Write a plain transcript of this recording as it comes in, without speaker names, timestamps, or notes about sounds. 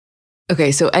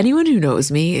Okay, so anyone who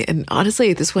knows me, and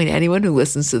honestly at this point, anyone who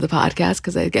listens to the podcast,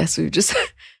 because I guess we've just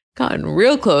gotten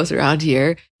real close around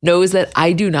here, knows that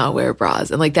I do not wear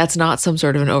bras. And like, that's not some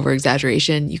sort of an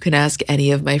over-exaggeration. You can ask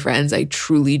any of my friends. I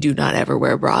truly do not ever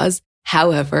wear bras.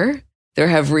 However, there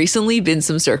have recently been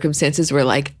some circumstances where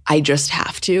like, I just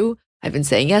have to. I've been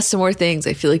saying yes to more things.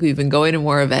 I feel like we've been going to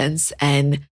more events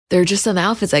and there are just some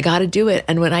outfits. I got to do it.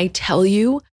 And when I tell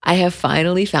you, I have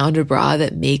finally found a bra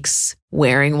that makes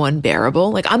wearing one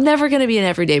bearable. Like I'm never going to be an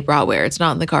everyday bra wearer. It's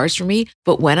not in the cards for me.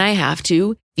 But when I have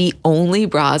to, the only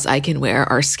bras I can wear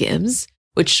are Skims,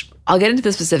 which I'll get into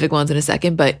the specific ones in a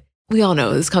second, but we all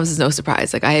know this comes as no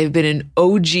surprise. Like I have been an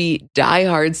OG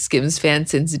diehard Skims fan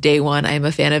since day one. I am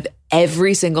a fan of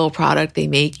every single product they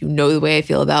make. You know the way I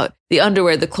feel about the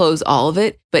underwear, the clothes, all of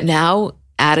it. But now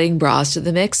adding bras to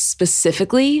the mix,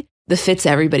 specifically the Fits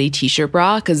Everybody t-shirt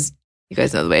bra, because you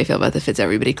guys know the way I feel about the Fits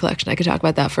Everybody collection. I could talk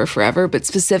about that for forever, but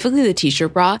specifically the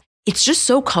t-shirt bra, it's just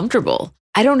so comfortable.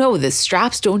 I don't know, the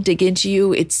straps don't dig into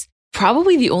you. It's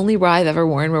probably the only bra I've ever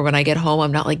worn where when I get home,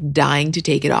 I'm not like dying to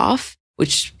take it off,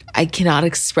 which I cannot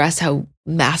express how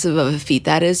massive of a feat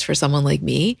that is for someone like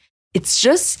me. It's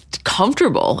just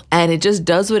comfortable and it just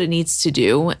does what it needs to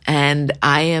do. And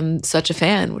I am such a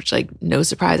fan, which like no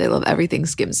surprise, I love everything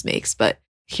Skims makes, but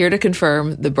here to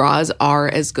confirm the bras are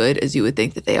as good as you would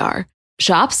think that they are.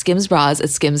 Shop Skims bras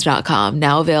at skims.com,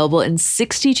 now available in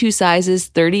 62 sizes,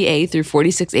 30A through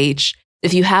 46H.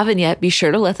 If you haven't yet, be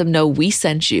sure to let them know we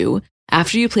sent you.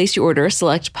 After you place your order,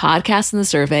 select podcast in the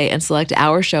survey and select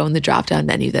our show in the drop-down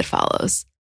menu that follows.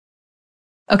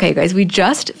 Okay, guys, we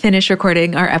just finished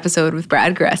recording our episode with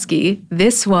Brad Goreski.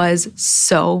 This was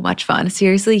so much fun.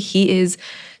 Seriously, he is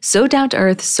so down to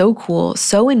earth, so cool,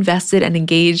 so invested and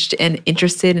engaged and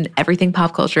interested in everything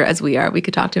pop culture as we are. We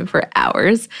could talk to him for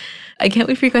hours. I can't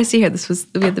wait for you guys to hear.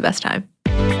 We had the best time.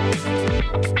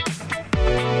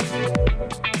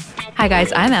 Hi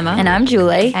guys, I'm Emma. And I'm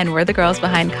Julie. And we're the girls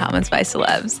behind Comments by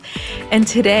Celebs. And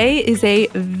today is a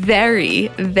very,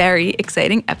 very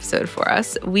exciting episode for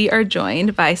us. We are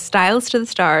joined by Stylist to the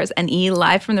Stars and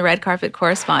live from the red carpet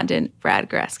correspondent, Brad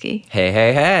Goreski. Hey,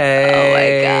 hey,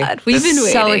 hey. Oh my God. We've been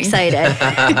waiting. So excited.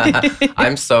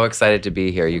 I'm so excited to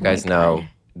be here. You guys know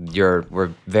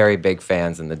we're very big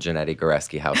fans in the Genetti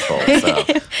Goreski household.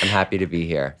 So I'm happy to be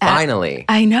here. Finally.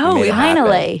 I know.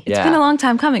 Finally. It's been a long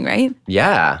time coming, right?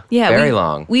 Yeah. Very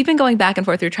long. We've been going back and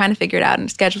forth. We were trying to figure it out and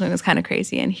scheduling was kind of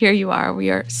crazy. And here you are. We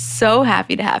are so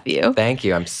happy to have you. Thank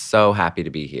you. I'm so happy to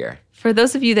be here. For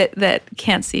those of you that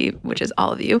can't see, which is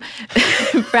all of you,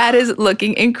 Brad is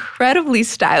looking incredibly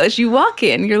stylish. You walk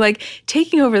in, you're like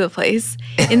taking over the place.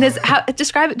 In this,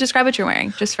 describe what you're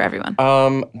wearing, just for everyone.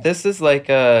 This is like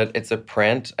it's a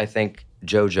print. I think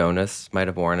Joe Jonas might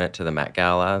have worn it to the Met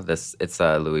Gala. It's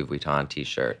a Louis Vuitton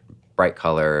t-shirt, bright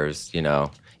colors,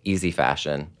 easy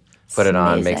fashion. Put it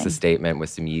on, makes a statement with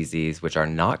some Yeezys, which are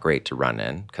not great to run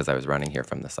in because I was running here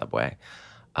from the subway.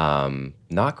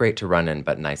 Not great to run in,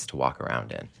 but nice to walk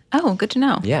around in. Oh, good to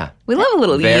know. Yeah. We love a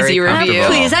little Yeezy review.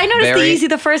 Please, I noticed the Yeezy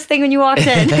the first thing when you walked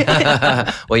in.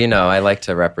 Well, I like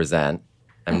to represent.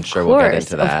 I'm sure we'll get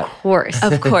into that.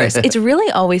 Of course. It's really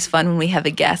always fun when we have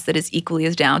a guest that is equally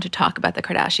as down to talk about the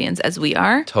Kardashians as we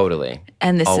are. Totally.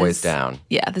 And this always down.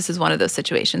 Yeah, this is one of those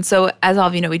situations. So as all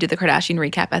of you know, we did the Kardashian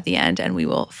recap at the end, and we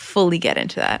will fully get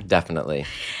into that. Definitely.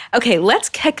 Okay, let's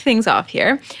kick things off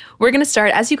here. We're going to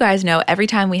start, as you guys know, every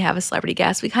time we have a celebrity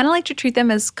guest, we kind of like to treat them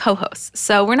as co-hosts.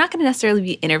 So we're not going to necessarily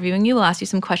be interviewing you. We'll ask you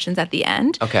some questions at the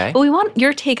end. Okay. But we want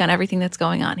your take on everything that's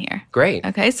going on here. Great.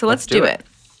 Okay, so let's do it.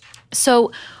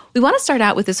 So we want to start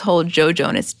out with this whole Joe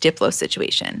Jonas Diplo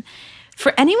situation.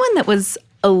 For anyone that was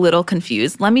a little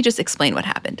confused, let me just explain what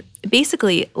happened.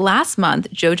 Basically, last month,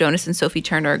 Joe Jonas and Sophie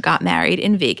Turner got married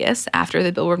in Vegas after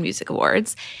the Billboard Music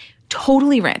Awards.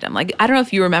 Totally random. Like, I don't know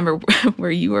if you remember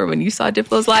where you were when you saw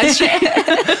Diplo's live stream.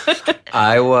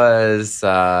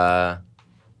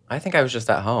 I think I was just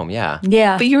at home, yeah.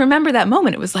 Yeah. But you remember that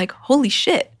moment. It was like, holy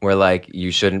shit. We're like,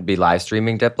 you shouldn't be live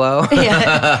streaming Diplo?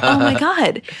 Yeah. Oh my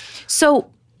God. So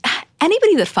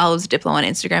anybody that follows Diplo on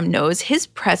Instagram knows his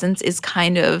presence is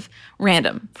kind of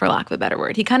random, for lack of a better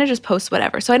word. He kind of just posts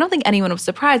whatever. So I don't think anyone was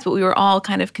surprised, but we were all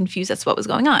kind of confused as to what was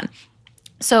going on.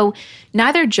 So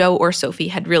neither Joe or Sophie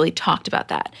had really talked about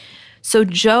that. So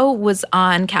Joe was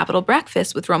on Capitol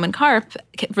Breakfast with Roman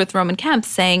Kemp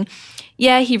saying,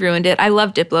 yeah, he ruined it. I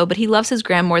love Diplo, but he loves his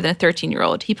gram more than a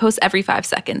 13-year-old. He posts every 5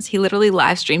 seconds. He literally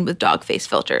live streamed with dog face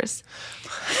filters.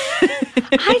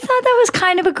 I thought that was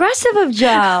kind of aggressive of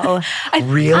Joe.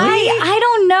 Really? I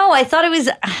don't know. I thought it was...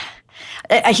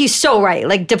 he's so right.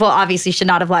 Like, Diplo obviously should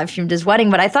not have live streamed his wedding,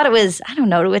 but I thought it was, I don't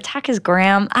know, to attack his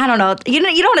gram. I don't know. You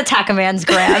don't attack a man's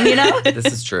gram, you know? This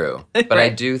is true. But I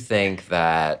do think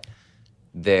that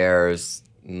there's,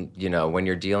 when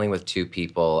you're dealing with two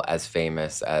people as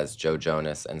famous as Joe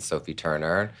Jonas and Sophie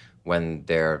Turner, when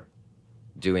they're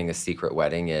doing a secret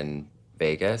wedding in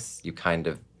Vegas, you kind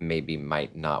of maybe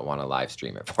might not want to live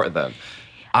stream it for them.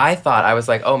 I was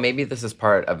like, oh, maybe this is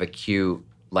part of a cute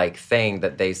thing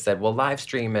that they said, well, live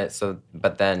stream it.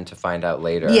 But then to find out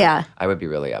later, I would be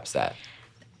really upset.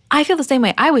 I feel the same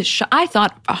way. I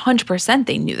thought 100%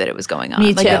 they knew that it was going on.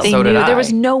 Me too. That they So did knew I. there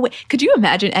was no way. Could you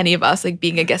imagine any of us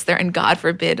being a guest there and God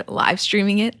forbid live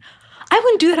streaming it? I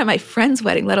wouldn't do that at my friend's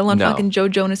wedding, let alone fucking Joe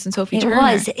Jonas and Sophie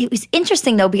Turner. It was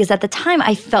interesting though, because at the time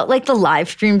I felt like the live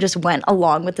stream just went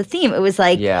along with the theme. It was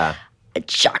like, a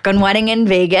shotgun wedding in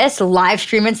Vegas, live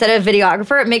stream instead of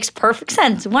videographer. It makes perfect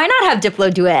sense. Why not have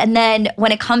Diplo do it? And then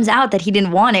when it comes out that he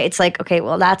didn't want it, it's like, okay,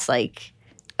 well, that's like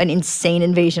an insane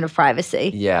invasion of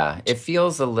privacy. Yeah, it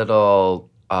feels a little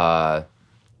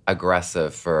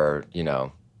aggressive for,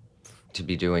 to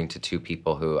be doing to two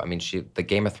people who, the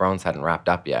Game of Thrones hadn't wrapped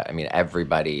up yet.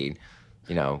 Everybody,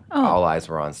 all eyes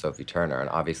were on Sophie Turner. And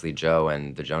obviously Joe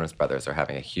and the Jonas Brothers are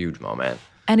having a huge moment.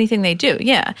 Anything they do,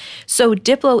 yeah. So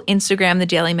Diplo Instagrammed the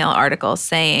Daily Mail article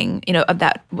saying,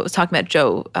 about what was talking about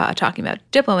Joe talking about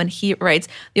Diplo, and he writes,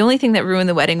 "The only thing that ruined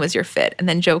the wedding was your fit." And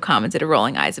then Joe commented a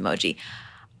rolling eyes emoji.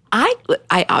 I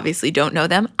obviously don't know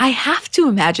them. I have to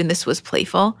imagine this was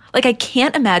playful. I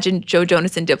can't imagine Joe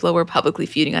Jonas and Diplo were publicly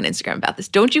feuding on Instagram about this.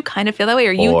 Don't you kind of feel that way?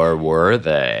 Or were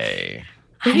they?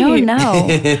 I don't know.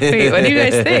 Wait, what do you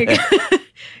guys think?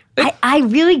 I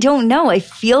really don't know. I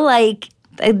feel like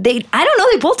I don't know.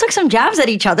 They both took some jabs at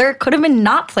each other. It could have been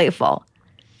not playful.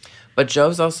 But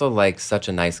Joe's also such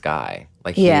a nice guy.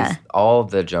 He's all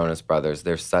the Jonas Brothers,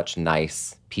 they're such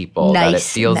nice people that it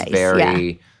feels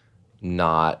very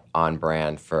not on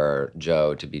brand for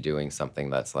Joe to be doing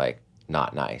something that's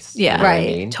not nice. Yeah, you know what I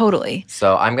mean? Totally.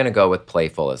 So I'm going to go with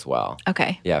playful as well.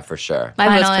 Okay. Yeah, for sure. My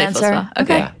Final vote's playful answer. as well.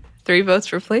 Okay. Yeah. 3 votes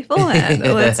for playful, and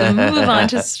let's move on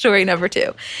to story number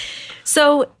 2.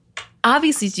 So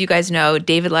obviously, as you guys know,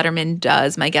 David Letterman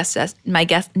does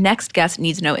next guest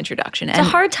needs no introduction. It's a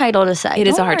hard title to say. It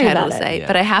is a hard title to about it. say,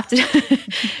 but I have to.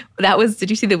 Did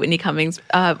you see the Whitney Cummings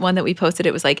one that we posted?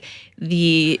 It was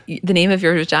the name of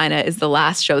your vagina is the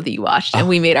last show that you watched, and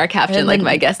we made our caption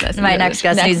my next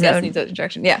guest needs no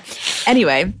introduction. Yeah.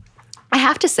 Anyway, I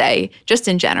have to say, just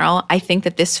in general, I think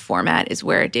that this format is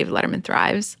where David Letterman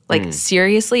thrives.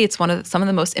 Seriously, it's some of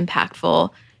the most impactful,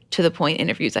 to the point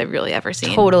interviews I've really ever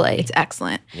seen. Totally. It's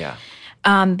excellent. Yeah.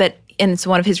 And so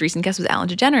one of his recent guests was Ellen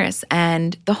DeGeneres,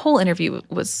 and the whole interview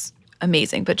was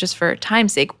amazing. But just for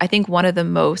time's sake, I think one of the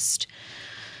most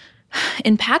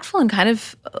impactful and kind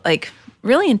of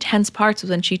really intense parts was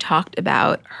when she talked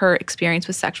about her experience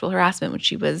with sexual assault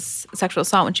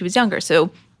when she was younger.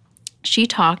 So she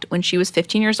talked when she was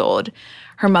 15 years old.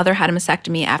 Her mother had a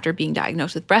mastectomy after being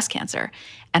diagnosed with breast cancer.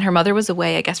 And her mother was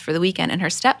away, I guess, for the weekend. And her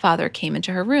stepfather came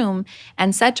into her room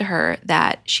and said to her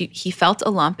that he felt a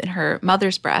lump in her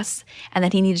mother's breasts and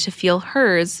that he needed to feel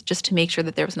hers just to make sure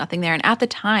that there was nothing there. And at the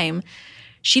time,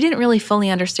 she didn't really fully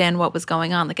understand what was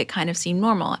going on. It kind of seemed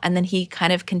normal. And then he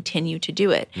kind of continued to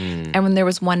do it. And when there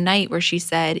was one night where she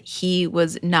said he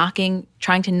was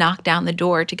trying to knock down the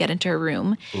door to get into her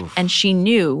room, and she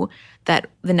knew that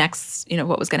the next,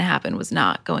 what was going to happen was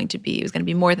not going to be, it was going to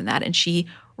be more than that. And she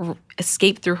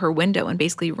escaped through her window and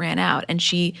basically ran out. And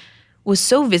she was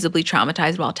so visibly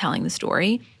traumatized while telling the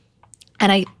story.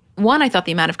 And I thought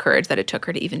the amount of courage that it took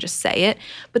her to even just say it.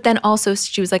 But then also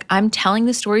she was like, I'm telling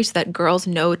the story so that girls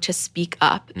know to speak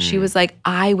up. She was like,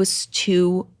 I was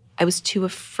too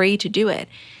afraid to do it.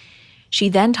 She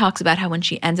then talks about how when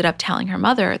she ended up telling her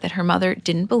mother, that her mother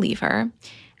didn't believe her.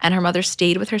 And her mother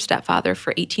stayed with her stepfather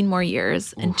for 18 more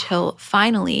years until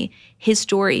finally his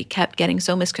story kept getting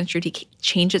so misconstrued. He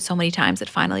changed it so many times that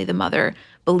finally the mother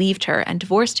believed her and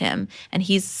divorced him. And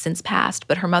he's since passed.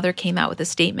 But her mother came out with a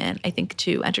statement, I think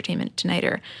to Entertainment Tonight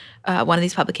or one of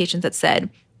these publications, that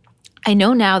said, I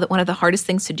know now that one of the hardest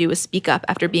things to do is speak up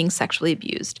after being sexually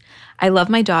abused. I love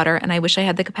my daughter, and I wish I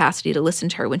had the capacity to listen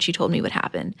to her when she told me what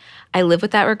happened. I live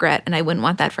with that regret, and I wouldn't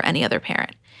want that for any other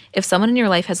parent. If someone in your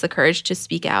life has the courage to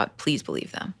speak out, please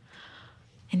believe them.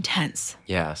 Intense.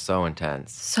 Yeah, so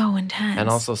intense. So intense. And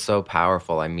also so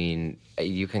powerful.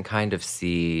 You can kind of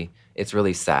see, it's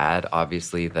really sad,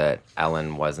 obviously, that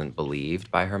Ellen wasn't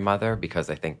believed by her mother, because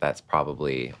I think that's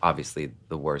probably, obviously,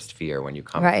 the worst fear when you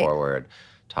come forward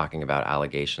talking about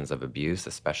allegations of abuse,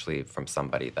 especially from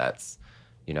somebody that's,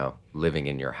 living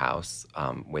in your house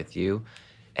with you.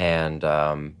 And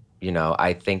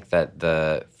I think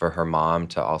that for her mom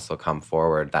to also come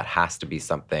forward, that has to be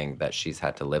something that she's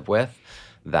had to live with,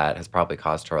 that has probably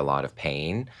caused her a lot of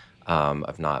pain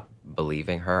of not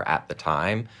believing her at the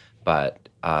time. But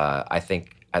I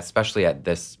think, especially at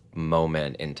this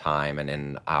moment in time and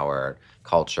in our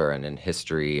culture and in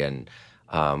history and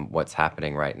what's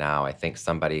happening right now, I think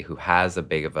somebody who has a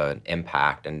big of an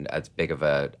impact and as big of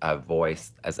a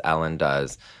voice as Ellen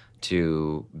does,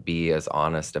 to be as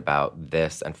honest about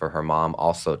this, and for her mom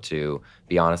also to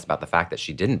be honest about the fact that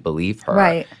she didn't believe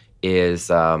her,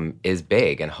 is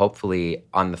big. And hopefully,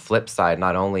 on the flip side,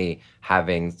 not only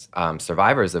having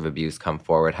survivors of abuse come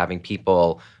forward, having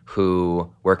people who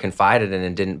were confided in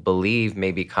and didn't believe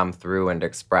maybe come through and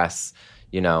express,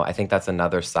 I think that's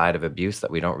another side of abuse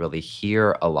that we don't really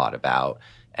hear a lot about.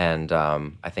 And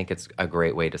I think it's a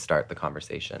great way to start the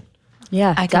conversation.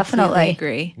 Yeah, I definitely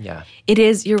agree. Yeah. It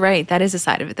is, you're right. That is a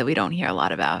side of it that we don't hear a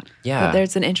lot about. Yeah. But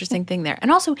there's an interesting thing there. And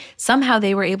also, somehow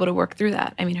they were able to work through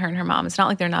that. I mean, her and her mom, it's not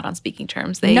like they're not on speaking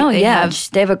terms. They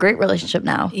have a great relationship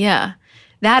now. Yeah.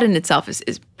 That in itself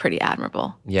is pretty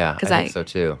admirable. Yeah, I think so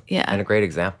too. Yeah. And a great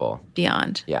example.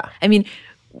 Beyond. Yeah. I mean,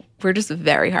 we're just a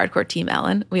very hardcore team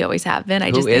Ellen. We always have been.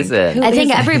 Who is it? I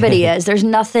think everybody is. There's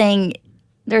nothing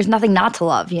not to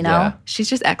love, Yeah. She's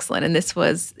just excellent. And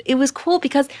it was cool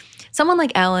because someone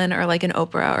like Ellen or like an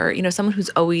Oprah or, someone who's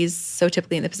always so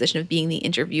typically in the position of being the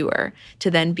interviewer to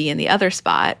then be in the other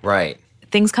spot. Right.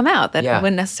 Things come out that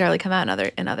wouldn't necessarily come out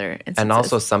in other instances. And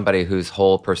also somebody whose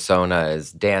whole persona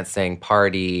is dancing,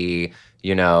 party,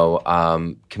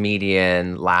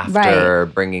 comedian, laughter,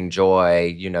 bringing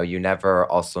joy. You never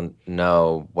also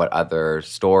know what other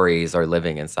stories are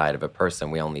living inside of a person.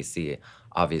 We only see,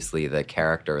 obviously, the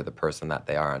character or the person that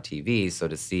they are on TV. So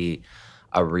to see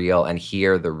and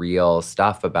hear the real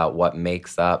stuff about what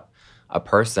makes up a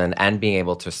person and being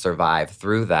able to survive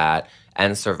through that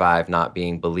and survive not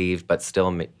being believed, but still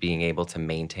being able to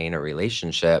maintain a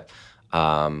relationship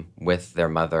with their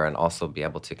mother and also be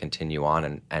able to continue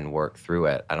on and work through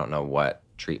it. I don't know what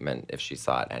treatment, if she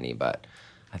sought any, but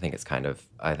I think it's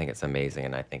amazing,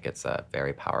 and I think it's a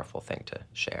very powerful thing to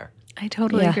share. I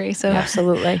totally agree. So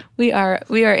absolutely. We are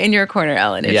in your corner,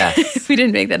 Ellen, if we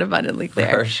didn't make that abundantly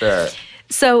clear. For sure.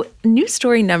 So news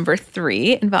story number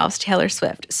 3 involves Taylor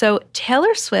Swift. So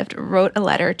Taylor Swift wrote a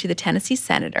letter to the Tennessee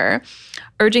senator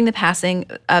urging the passing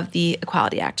of the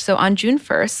Equality Act. So on June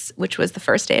 1st, which was the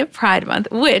first day of Pride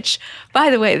Month, which, by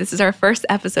the way, this is our first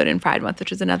episode in Pride Month,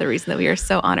 which is another reason that we are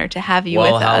so honored to have you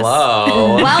with us.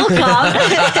 Hello. Welcome.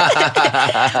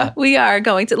 We're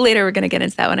going to get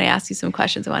into that when I ask you some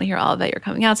questions. I want to hear all about your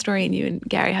coming out story and you and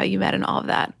Gary, how you met and all of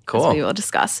that. Cool. As we will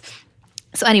discuss.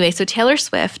 So anyway, Taylor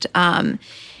Swift,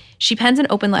 she pens an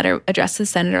open letter addressed to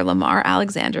Senator Lamar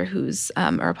Alexander, who's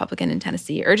a Republican in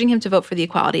Tennessee, urging him to vote for the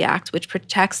Equality Act, which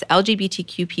protects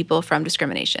LGBTQ people from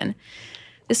discrimination.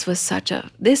 This was such a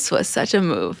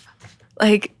move.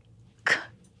 Like,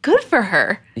 good for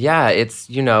her. Yeah,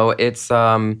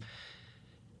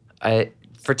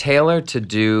 for Taylor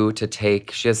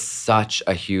she has such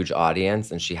a huge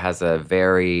audience and she has a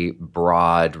very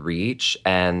broad reach.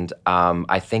 And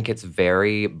I think it's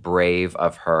very brave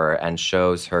of her and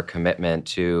shows her commitment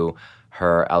to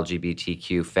her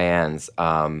LGBTQ fans.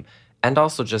 And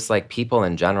also just like people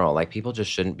in general, like people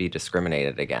just shouldn't be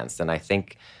discriminated against. And I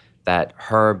think that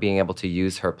her being able to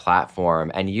use her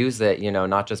platform and use it,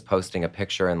 not just posting a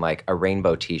picture in like a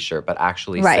rainbow t-shirt, but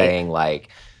actually saying like,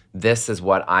 this is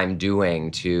what I'm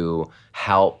doing to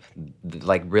help,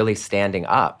 like really standing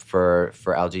up for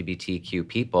LGBTQ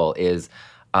people is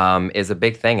a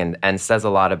big thing and says a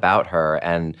lot about her.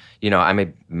 And, I'm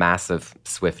a massive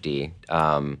Swiftie.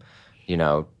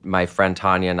 My friend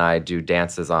Tanya and I do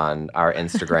dances on our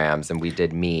Instagrams and we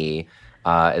did Me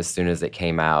as soon as it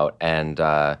came out. And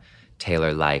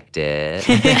Taylor liked it.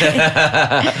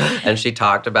 And she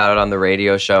talked about it on the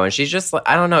radio show. And she's just,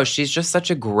 I don't know, she's just such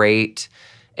a great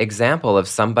example of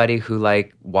somebody who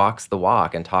like walks the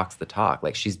walk and talks the talk.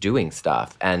 Like she's doing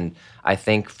stuff. And I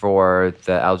think for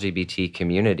the LGBT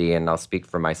community, and I'll speak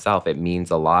for myself, it means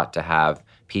a lot to have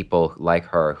people like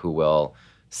her who will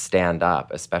stand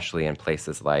up, especially in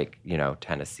places like,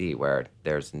 Tennessee, where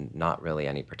there's not really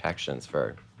any protections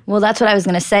for. Well, that's what I was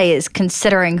going to say is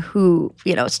considering who,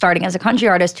 starting as a country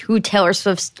artist, who Taylor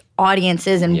Swift's audience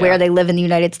is and where they live in the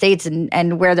United States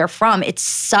and where they're from.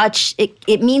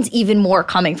 It means even more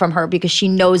coming from her because she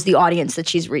knows the audience that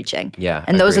she's reaching. Yeah.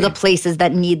 And those are the places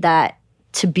that need that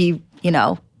to be,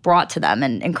 brought to them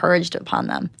and encouraged upon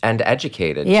them. And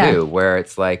educated too, where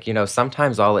it's like,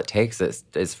 sometimes all it takes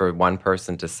is for one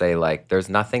person to say like, there's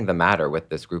nothing the matter with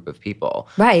this group of people.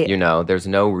 Right. There's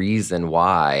no reason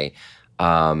why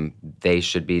they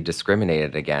should be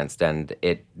discriminated against. And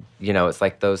it, it's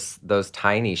like those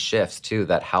tiny shifts too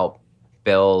that help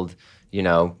build,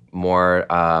 more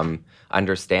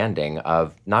understanding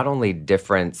of not only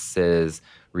differences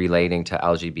relating to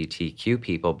LGBTQ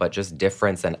people, but just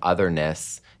difference and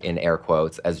otherness in air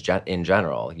quotes in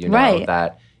general, right.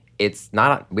 that it's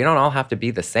not, we don't all have to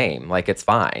be the same. Like, it's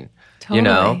fine.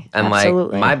 Totally. And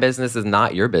Absolutely. like, my business is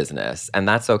not your business, and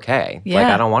that's okay. Yeah.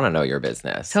 Like, I don't want to know your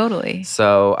business. Totally.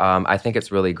 So I think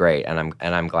it's really great, and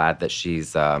I'm glad that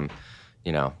she's,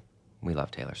 we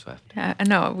love Taylor Swift. Yeah,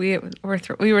 no, we were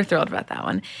thrilled about that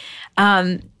one.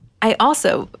 I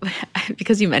also,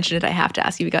 because you mentioned it, I have to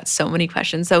ask you. We got so many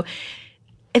questions. So,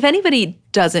 if anybody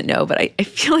doesn't know, but I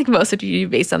feel like most of you,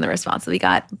 based on the response that we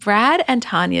got, Brad and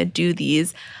Tanya do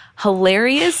these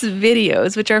hilarious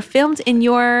videos, which are filmed in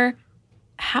your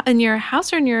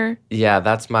house or in your... Yeah,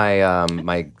 that's my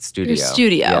my studio. Your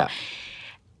studio. Yeah.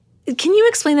 Can you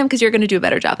explain them? Because you're going to do a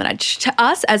better job than I. To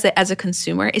us, as a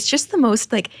consumer, it's just the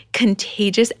most like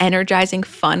contagious, energizing,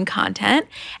 fun content.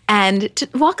 And to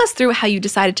walk us through how you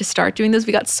decided to start doing those.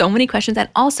 We got so many questions, and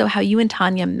also how you and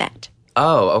Tanya met.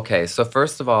 Oh, okay. So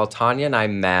first of all, Tanya and I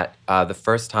met the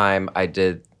first time I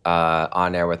did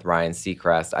On Air with Ryan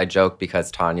Seacrest. I joke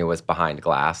because Tanya was behind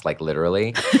glass, like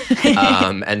literally.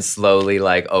 And slowly,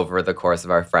 like over the course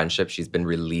of our friendship, she's been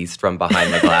released from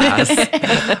behind the glass.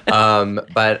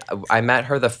 But I met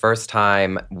her the first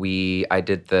time I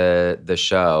did the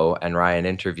show and Ryan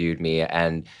interviewed me,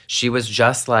 and she was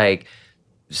just like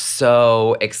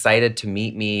so excited to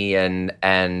meet me,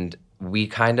 and we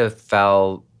kind of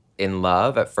fell in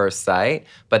love at first sight.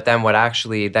 But then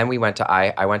then we went to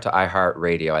I went to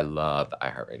iHeartRadio. I love the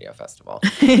iHeartRadio Festival.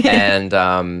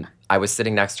 And I was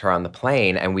sitting next to her on the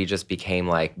plane, and we just became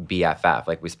like BFF.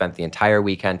 Like, we spent the entire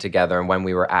weekend together, and when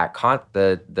we were at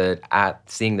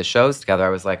seeing the shows together, I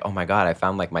was like, oh my God, I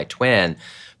found like my twin,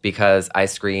 because I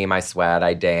scream, I sweat,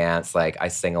 I dance, like I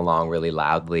sing along really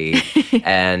loudly,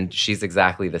 and she's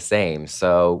exactly the same.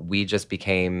 So we just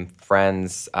became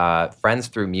friends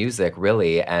through music,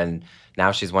 really, and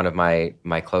now she's one of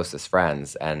my closest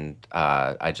friends, and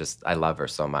I love her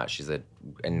so much. She's an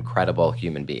incredible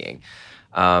human being.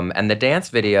 And the dance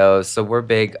videos, so we're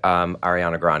big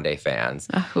Ariana Grande fans.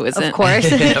 Who isn't? Of course.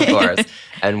 Of course.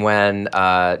 And when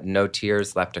No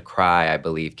Tears Left to Cry, I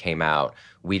believe, came out,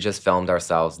 we just filmed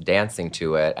ourselves dancing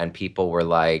to it, and people were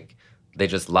like, they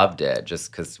just loved it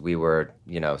just because we were,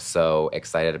 so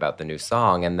excited about the new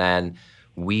song. And then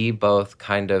we both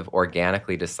kind of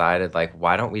organically decided, like,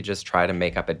 why don't we just try to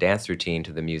make up a dance routine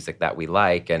to the music that we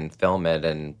like and film it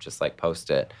and just like post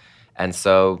it. And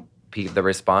so the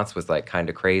response was like kind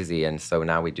of crazy, and so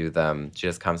now we do them. She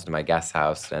just comes to my guest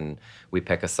house and we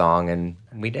pick a song and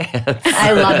we dance.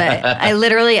 I love it.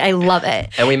 I love it.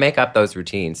 And we make up those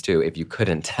routines too, if you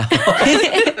couldn't tell.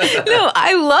 No,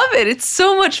 I love it. It's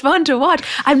so much fun to watch.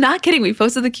 I'm not kidding. We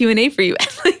posted the Q&A for you,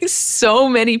 and like so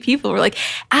many people were like,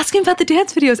 asking about the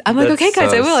dance videos. I'm like, That's okay,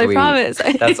 guys, so I will. sweet. I promise.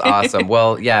 That's awesome.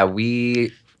 Well, yeah,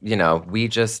 we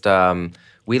just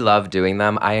we love doing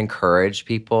them. I encourage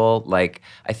people. Like,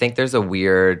 I think there's a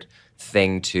weird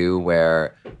thing too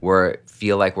where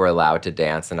feel like we're allowed to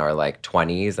dance in our like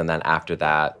 20s, and then after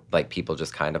that, like, people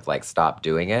just kind of like stop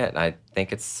doing it. And I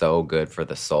think it's so good for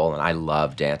the soul, and I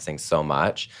love dancing so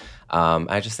much.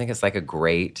 I just think it's like a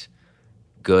great,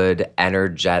 good,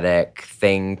 energetic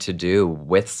thing to do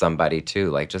with somebody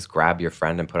too. Like, just grab your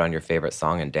friend and put on your favorite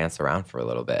song and dance around for a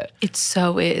little bit. It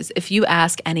so is. If you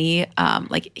ask any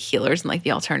like healers in like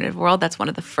the alternative world, that's one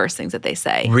of the first things that they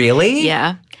say. Really?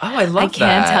 Yeah. Oh, I love that.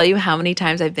 I can't tell you how many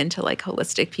times I've been to like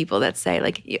holistic people that say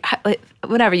like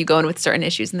whenever you go in with certain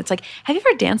issues, and it's like, have you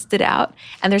ever danced it out?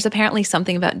 And there's apparently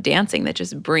something about dancing that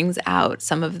just brings out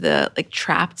some of the like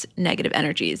trapped negative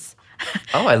energies.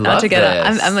 Oh, I love this.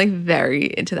 I'm like very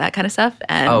into that kind of stuff.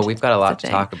 And we've got a lot to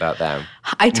talk about them.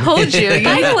 I told you.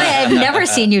 By the way, I've never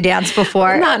seen you dance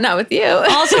before. Not with you.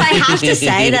 Also, I have to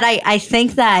say that I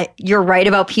think that you're right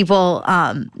about people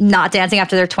not dancing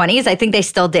after their 20s. I think they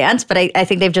still dance, but I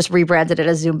think they've just rebranded it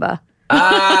as Zumba.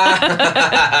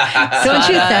 Don't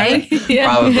you think? Yeah.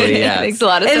 Probably, yes. Makes a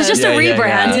lot of sense. It was just a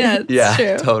rebrand. Yeah,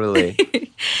 true. Totally.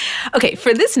 Okay,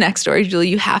 for this next story, Julie,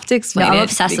 you have to explain it. I'm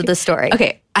obsessed with this story.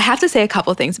 Okay, I have to say a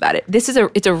couple things about it. We're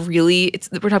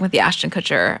talking about the Ashton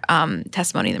Kutcher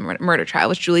testimony in the murder trial,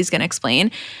 which Julie's going to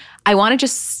explain. I want to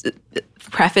just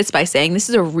preface by saying this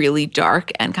is a really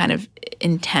dark and kind of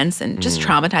intense and just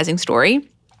traumatizing story.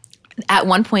 At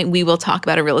one point, we will talk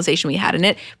about a realization we had in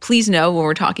it. Please know when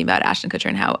we're talking about Ashton Kutcher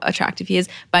and how attractive he is,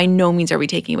 by no means are we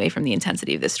taking away from the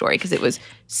intensity of this story, because it was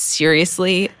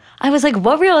seriously I was like,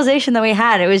 what realization that we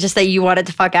had? It was just that you wanted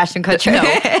to fuck Ashton Kutcher.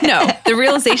 No. The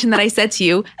realization that I said to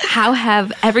you,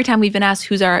 every time we've been asked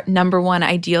who's our number one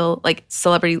ideal, like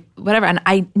celebrity, whatever, and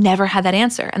I never had that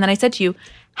answer. And then I said to you,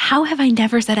 how have I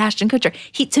never said Ashton Kutcher?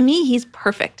 To me, he's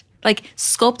perfect. Like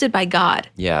sculpted by God.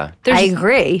 Yeah. I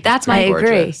agree. That's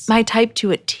my type to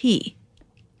a T.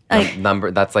 Like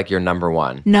that's like your number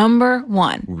one. Number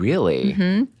one. Really?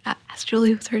 Mm-hmm. Ask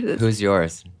Julie who's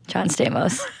yours? John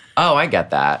Stamos. Oh, I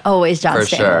get that. Always John For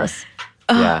Stamos. Sure.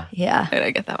 Yeah. Yeah.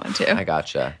 I get that one too. I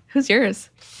gotcha. Who's yours?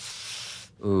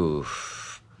 Ooh.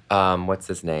 What's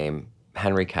his name?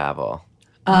 Henry Cavill.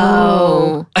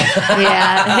 Oh.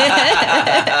 Yeah.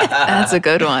 That's a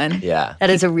good one. Yeah. That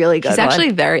is a really good one. He's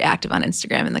actually very active on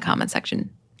Instagram in the comment section.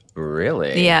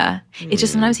 Really? Yeah. It's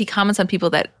just sometimes he comments on people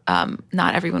that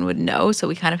not everyone would know, so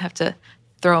we kind of have to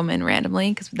throw him in randomly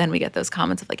because then we get those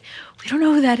comments of like, we don't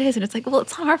know who that is. And it's like, well,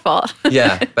 it's not our fault.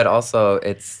 Yeah, but also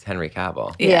it's Henry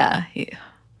Cavill. Yeah.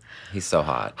 He's so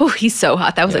hot. Oh, he's so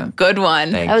hot. That was a good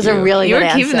one. Thank that was you. a really you good were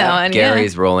answer. keeping that one.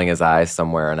 Gary's rolling his eyes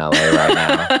somewhere in LA right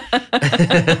now.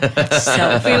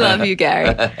 So we love you, Gary.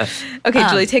 Okay,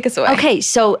 Julie, take us away. Okay,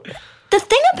 so the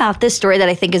thing about this story that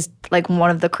I think is like one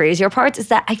of the crazier parts is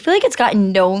that I feel like it's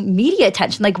gotten no media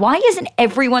attention. Like, why isn't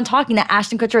everyone talking that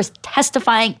Ashton Kutcher is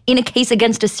testifying in a case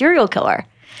against a serial killer?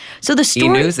 So the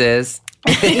story E-News is.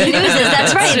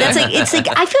 That's right. It's like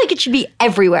I feel like it should be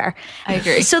everywhere. I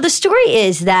agree. So the story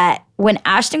is that when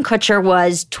Ashton Kutcher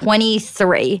was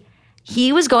 23,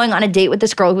 he was going on a date with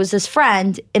this girl who was his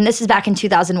friend, and this is back in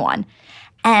 2001.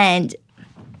 And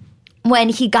when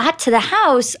he got to the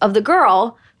house of the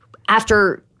girl,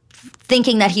 after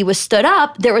thinking that he was stood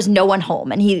up, there was no one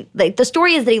home. And the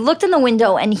story is that he looked in the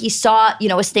window and he saw,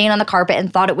 a stain on the carpet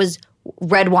and thought it was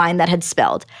red wine that had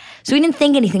spilled. So he didn't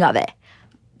think anything of it.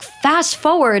 Fast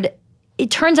forward, it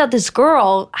turns out this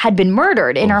girl had been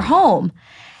murdered in her home.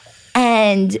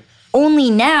 And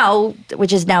only now,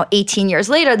 which is now 18 years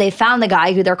later, they found the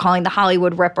guy who they're calling the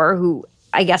Hollywood Ripper, who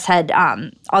I guess had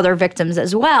other victims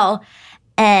as well.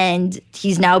 And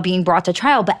he's now being brought to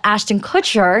trial. But Ashton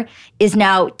Kutcher is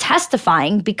now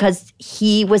testifying because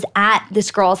he was at this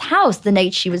girl's house the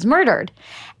night she was murdered.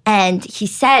 And he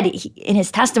said in his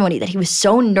testimony that he was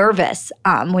so nervous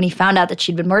when he found out that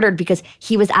she'd been murdered because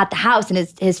he was at the house and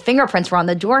his fingerprints were on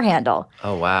the door handle.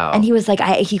 Oh, wow. And he was like,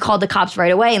 he called the cops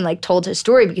right away and like told his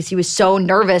story because he was so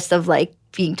nervous of like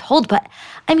being told. But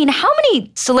I mean, how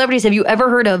many celebrities have you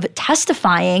ever heard of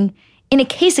testifying in a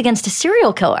case against a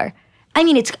serial killer? I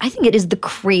mean, I think it is the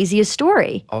craziest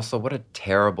story. Also, what a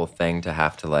terrible thing to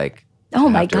have to like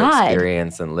God,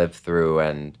 experience and live through.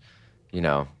 And,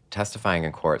 testifying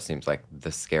in court seems like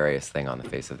the scariest thing on the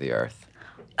face of the earth.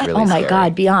 Really oh my scary.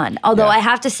 God, beyond. Although I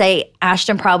have to say,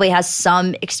 Ashton probably has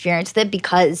some experience with it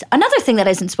because another thing that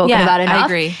isn't spoken about enough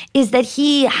is that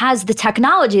he has the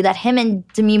technology that him and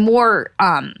Demi Moore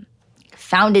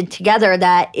founded together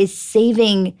that is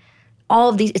saving all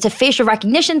of these. It's a facial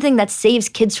recognition thing that saves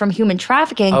kids from human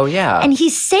trafficking. Oh, yeah. And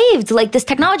he's saved, this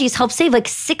technology has helped save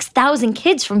 6,000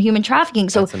 kids from human trafficking.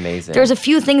 So that's amazing. There's a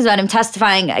few things about him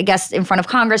testifying, I guess, in front of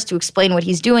Congress to explain what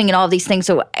he's doing and all of these things.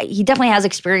 So he definitely has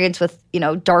experience with,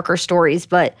 darker stories.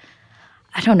 But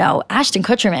I don't know. Ashton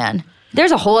Kutcher, man,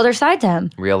 there's a whole other side to him.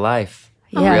 Real life.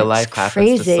 Yeah, Real life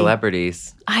happens to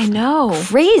celebrities. I know.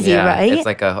 Crazy, right?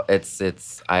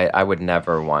 It's I would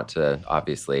never want to,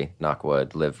 obviously, knock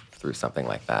wood, live through something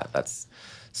like that. That's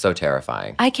so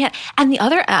terrifying. I can't. And the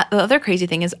other crazy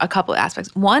thing is a couple of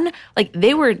aspects. One,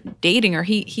 they were dating, or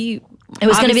he it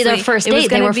was going to be their first date.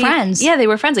 They were friends. Yeah, they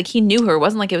were friends. He knew her. It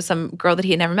wasn't like it was some girl that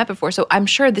he had never met before. So I'm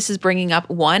sure this is bringing up,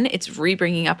 one, it's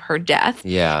re-bringing up her death.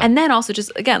 Yeah. And then also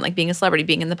just, again, being a celebrity,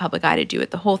 being in the public eye to do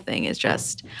it, the whole thing is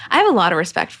just, I have a lot of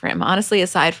respect for him, honestly,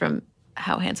 aside from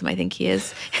how handsome I think he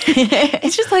is.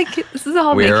 It's just this is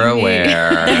all We're making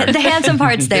aware. The handsome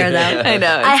part's there, though. I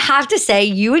know. I have to say,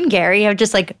 you and Gary have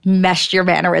just meshed your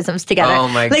mannerisms together. Oh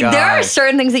my God. There are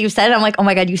certain things that you've said, and I'm like, oh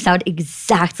my God, you sound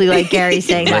exactly like Gary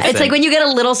saying that. It's like when you get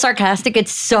a little sarcastic,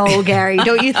 it's so Gary,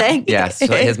 don't you think? Yes. So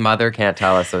his mother can't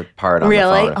tell us apart on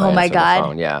really? the phone. Oh my God.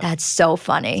 Phone. Yeah. That's so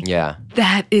funny. Yeah.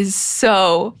 That is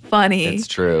so funny. It's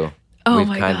true. Oh We've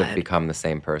my kind God. of become the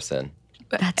same person.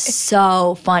 That's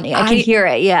so funny. I can hear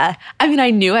it, yeah. I mean,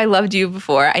 I knew I loved you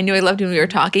before. I knew I loved you when we were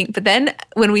talking. But then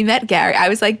when we met Gary, I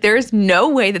was like, there's no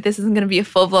way that this isn't going to be a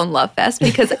full-blown love fest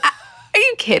because are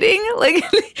you kidding?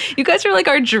 You guys are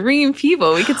our dream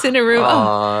people. We could sit in a room.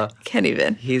 Aww. Can't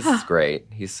even. He's great.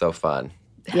 He's so fun.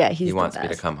 Yeah, he wants me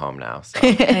to come home now. So.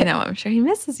 I know. I'm sure he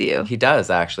misses you. He does,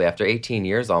 actually. After 18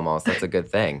 years almost. That's a good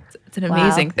thing. It's an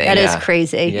amazing thing. That is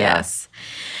crazy. Yeah. Yes.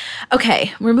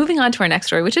 Okay, we're moving on to our next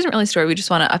story, which isn't really a story. We just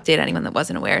want to update anyone that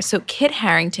wasn't aware. So Kit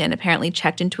Harington apparently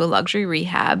checked into a luxury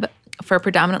rehab for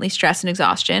predominantly stress and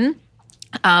exhaustion,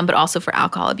 but also for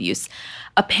alcohol abuse.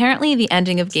 Apparently, the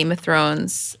ending of Game of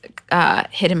Thrones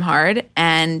hit him hard,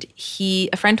 and a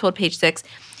friend told Page Six,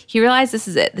 he realized this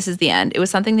is it. This is the end. It was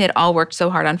something they had all worked so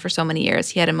hard on for so many years.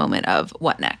 He had a moment of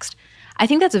what next? I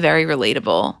think that's a very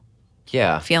relatable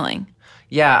feeling.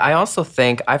 Yeah, I also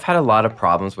think I've had a lot of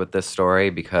problems with this story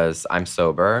because I'm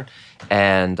sober.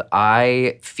 And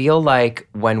I feel like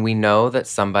when we know that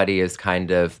somebody is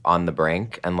kind of on the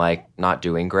brink and like not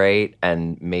doing great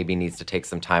and maybe needs to take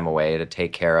some time away to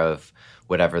take care of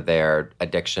whatever their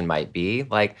addiction might be,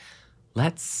 like,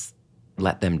 let's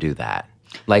let them do that.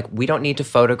 Like, we don't need to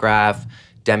photograph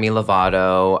Demi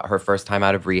Lovato, her first time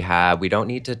out of rehab. We don't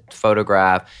need to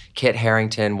photograph Kit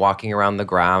Harington walking around the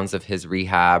grounds of his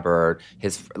rehab or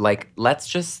let's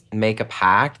just make a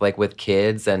pact, like, with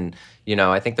kids. And,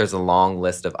 I think there's a long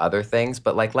list of other things,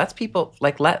 but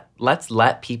let's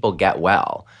let people get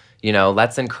well.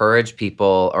 Let's encourage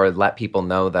people or let people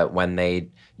know that when they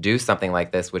do something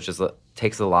like this, which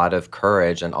takes a lot of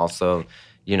courage and also,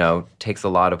 takes a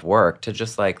lot of work, to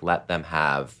just let them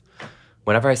have.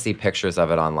 Whenever I see pictures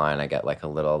of it online, I get a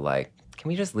little can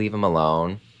we just leave him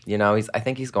alone? I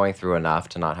think he's going through enough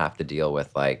to not have to deal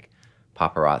with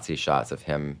paparazzi shots of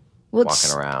him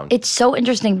walking around. It's so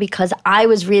interesting because I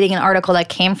was reading an article that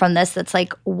came from this that's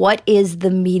what is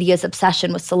the media's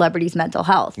obsession with celebrities' mental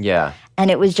health? Yeah. And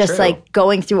it was just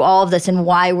going through all of this and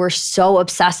why we're so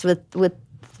obsessed with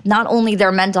not only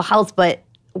their mental health, but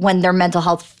when their mental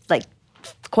health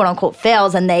quote unquote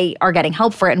fails and they are getting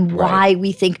help for it, and why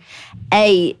we think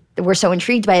A, we're so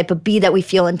intrigued by it, but B, that we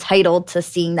feel entitled to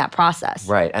seeing that process.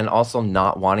 Right. And also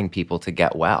not wanting people to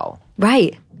get well.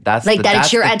 Right. That's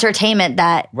it's your entertainment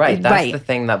that That's the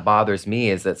thing that bothers me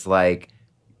is it's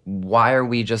why are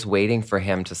we just waiting for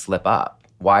him to slip up?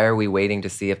 Why are we waiting to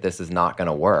see if this is not going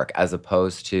to work as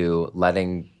opposed to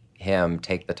letting him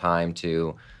take the time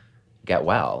to get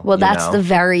well? Well, that's the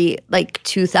very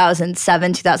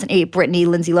 2007, 2008 Britney,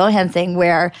 Lindsay Lohan thing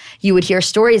where you would hear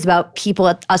stories about people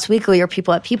at Us Weekly or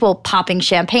people at People popping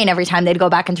champagne every time they'd go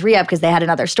back into rehab because they had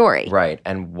another story. Right.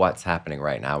 And what's happening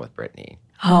right now with Britney?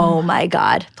 Oh my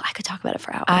God. I could talk about it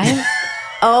for hours.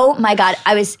 Oh my God.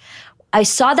 I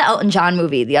saw the Elton John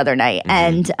movie the other night,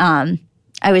 and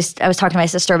I was talking to my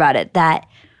sister about it, that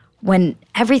when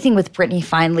everything with Britney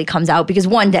finally comes out, because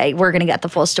one day we're going to get the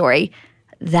full story,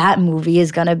 that movie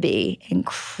is going to be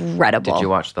incredible. Did you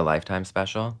watch the Lifetime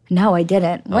special? No, I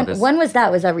didn't. When was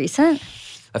that? Was that recent?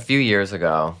 A few years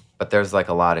ago, but there's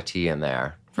a lot of tea in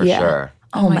there for sure.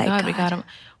 Oh my God. We got him.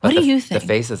 What do you think? The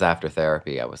faces after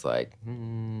therapy, I was I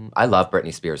love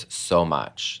Britney Spears so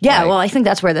much. Yeah, well, I think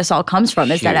that's where this all comes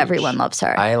from, is that everyone loves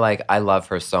her. I love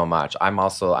her so much. I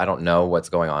don't know what's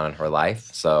going on in her life,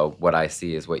 so what I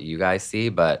see is what you guys see,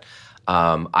 but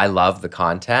I love the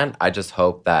content. I just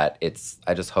hope that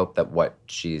what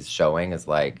she's showing is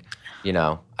I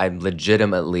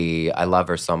love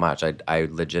her so much. I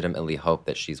legitimately hope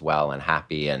that she's well and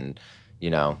happy and,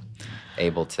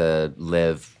 able to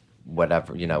live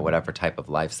whatever type of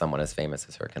life someone as famous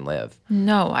as her can live.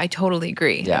 No, I totally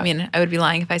agree. Yeah. I mean, I would be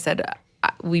lying if I said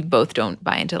we both don't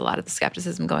buy into a lot of the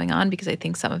skepticism going on, because I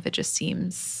think some of it just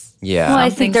seems... Yeah. Well, I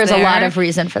think there's a lot of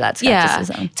reason for that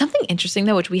skepticism. Yeah. Something interesting,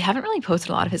 though, which we haven't really posted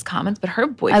a lot of his comments, but her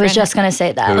boyfriend... I was just going to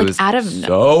say that. Who's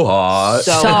so hot.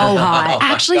 So hot.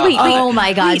 Actually, wait. Oh,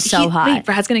 my God, so hot. Wait,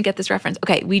 Brad's going to get this reference.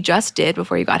 Okay, we just did,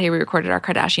 before you got here, we recorded our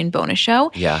Kardashian bonus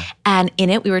show. Yeah. And in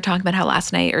it, we were talking about how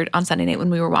last night, or on Sunday night when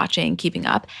we were watching Keeping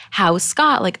Up, how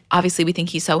Scott, obviously we think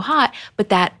he's so hot, but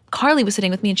that Carly was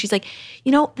sitting with me and she's like,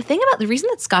 the thing about the reason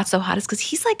that Scott's so hot is because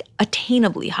he's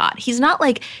attainably hot. He's not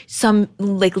some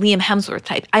Liam Hemsworth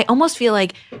type. I almost feel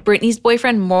like Britney's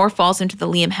boyfriend more falls into the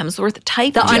Liam Hemsworth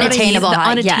type. The unattainable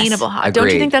hot. The unattainable hot. Agreed.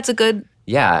 Don't you think that's a good...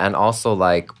 Yeah, and also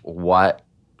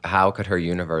how could her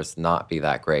universe not be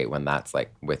that great when that's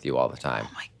with you all the time?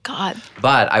 Oh my God.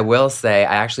 But I will say,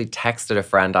 I actually texted a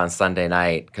friend on Sunday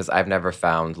night because I've never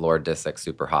found Lord Disick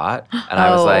super hot. And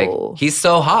I was like, he's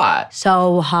so hot.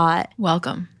 So hot.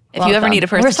 Welcome. If you ever need a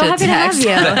person We're so happy text. to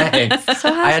have you. Thanks.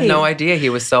 So happy. I had no idea he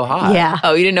was so hot. Yeah.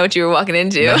 Oh, you didn't know what you were walking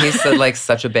into? No, he's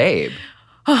such a babe.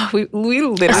 Oh, we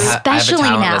literally... Especially I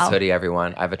have a talentless now. hoodie,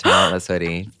 everyone. I have a talentless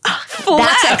hoodie.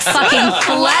 That's a fucking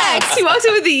flex. He walks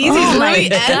in with the easy Oh my Louis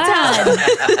God.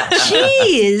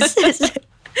 Jeez.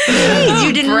 Jeez,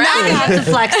 you did not have to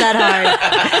flex that hard.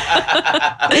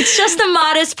 It's just a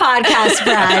modest podcast,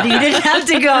 Brad. You didn't have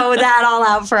to go that all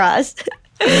out for us.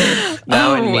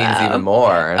 Now it means even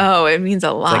more. Oh, it means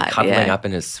a lot. It's like cuddling up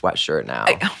in his sweatshirt now.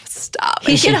 Stop.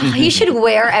 He should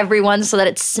wear everyone so that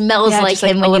it smells like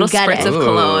him when a little you get spritz it. of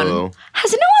cologne.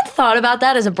 Has no one thought about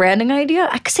that as a branding idea?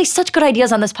 I could say such good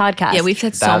ideas on this podcast. Yeah, we've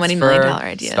had so many $1 million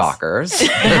ideas. Stalkers.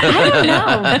 I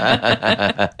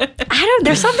don't know.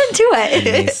 There's something to it.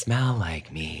 They smell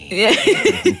like me.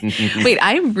 Wait,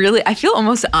 I feel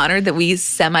almost honored that we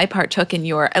semi-partook in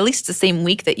your, at least the same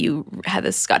week that you had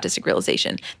this Scott Disick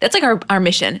realization. That's like our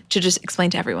mission to just explain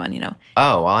to everyone,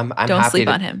 Oh, well, I'm don't happy sleep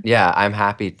on him. Yeah, I'm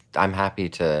happy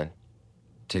to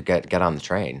get on the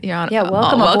train.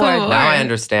 Welcome aboard. Now I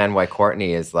understand why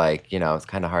Courtney is like, it's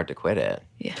kind of hard to quit it.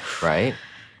 Yeah. Right?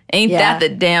 Ain't that the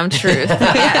damn truth?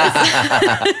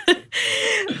 Yes.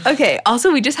 Okay.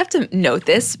 Also, we just have to note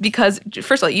this because,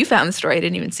 first of all, you found the story. I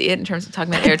didn't even see it in terms of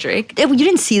talking about Air Drake. You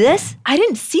didn't see this? I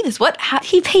didn't see this. What?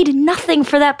 He paid nothing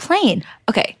for that plane.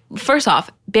 Okay. First off,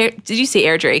 did you see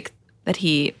Air Drake that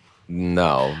he...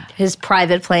 No. His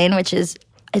private plane, his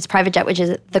private jet, which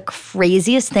is the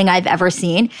craziest thing I've ever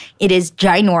seen. It is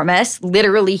ginormous,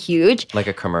 literally huge. Like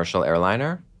a commercial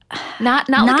airliner? Not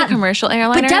like a commercial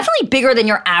airliner. But definitely bigger than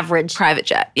your average private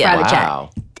jet. Yeah. Private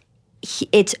jet.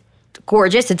 It's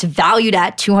gorgeous. It's valued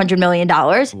at $200 million.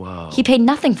 Whoa. He paid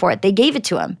nothing for it. They gave it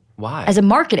to him. Why? As a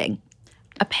marketing.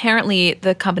 Apparently,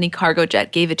 the company Cargo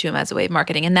Jet gave it to him as a way of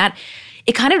marketing. And that,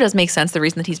 it kind of does make sense, the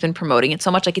reason that he's been promoting it so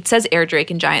much. Like it says Air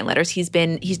Drake in giant letters. He's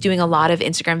doing a lot of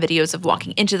Instagram videos of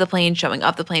walking into the plane, showing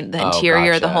up the plane, the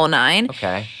interior, the whole nine.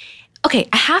 Okay,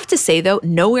 I have to say though,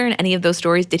 nowhere in any of those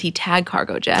stories did he tag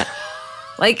Cargo Jet.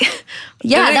 Like,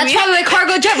 yeah, that's probably why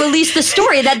Cargo Jet released the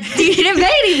story that he didn't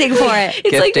pay anything for it. It's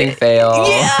Gifting fail.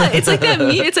 Yeah, it's like that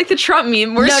meme. It's like the Trump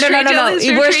meme. No.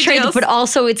 Worst trade, but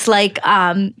also it's like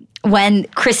when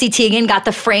Chrissy Teigen got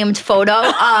the framed photo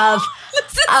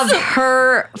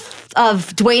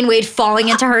of Dwayne Wade falling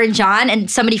into her and John, and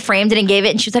somebody framed it and gave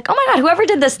it, and she was like, "Oh my God, whoever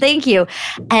did this, thank you."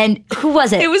 And who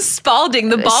was it? It was Spalding,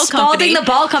 the ball company. Spalding, the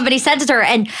ball company, sent it to her,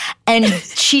 and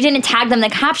she didn't tag them in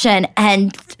the caption,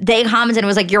 and they commented and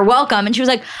was like, "You're welcome," and she was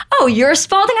like, "Oh, you're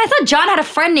Spalding? I thought John had a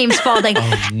friend named Spalding."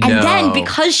 No. And then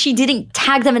because she didn't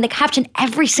tag them in the caption,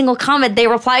 every single comment they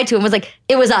replied to him was like,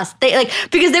 "It was us." They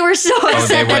because they were so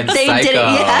upset that they didn't.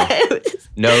 Yeah,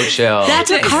 no chill. That's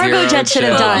what Cargo Jet should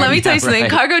have done. Let me tell you something. Right.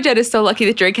 Cargo Jet is so lucky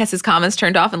that Drake has his comments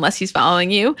turned off unless he's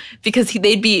following you, because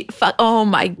they'd be, oh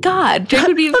my God, Drake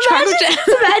would be Cargo Jet.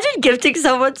 Imagine gifting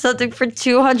someone something for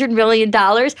 $200 million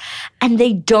and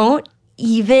they don't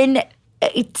even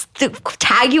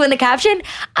tag you in the caption.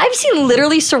 I've seen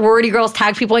literally sorority girls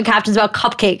tag people in captions about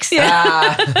cupcakes.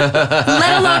 Yeah.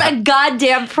 Let alone a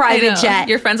goddamn private jet.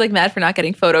 Your friend's like mad for not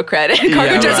getting photo credit.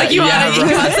 Cargo Jet's like, you want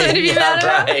something to be mad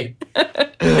about? Right.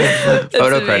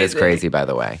 Photo credit is crazy, by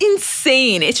the way.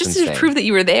 Insane. It's just to prove that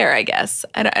you were there, I guess.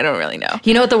 I don't really know.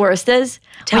 You know what the worst is?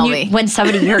 Tell me. When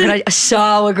somebody, you're going to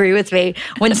so agree with me.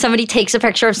 When somebody takes a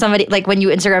picture of somebody, like when you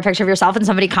Instagram a picture of yourself and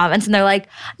somebody comments and they're like,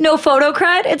 "No photo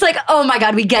cred," it's like, oh my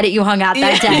God, we get it. You hung out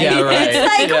that day. Yeah, right. It's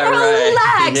like,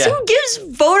 relax. Yeah. Who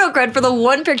gives photo cred for the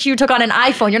one picture you took on an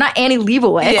iPhone? You're not Annie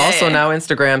Leibovitz. Yeah. Also, now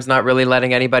Instagram's not really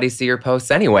letting anybody see your posts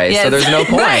anyway, so there's no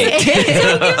point.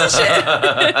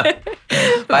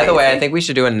 By the way, I think we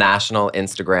should do a national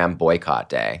Instagram boycott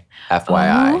day.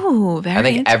 FYI. Oh, very I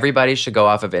think everybody should go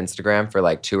off of Instagram for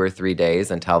like 2 or 3 days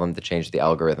and tell them to change the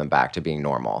algorithm back to being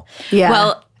normal. Yeah.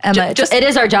 Well, Emma, it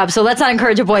is our job, so let's not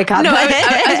encourage a boycott. No, I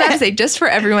was about to say, just for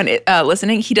everyone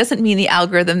listening, he doesn't mean the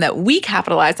algorithm that we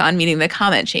capitalize on, meaning the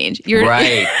comment change.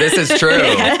 Right. This is true.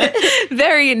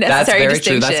 Very necessary That's very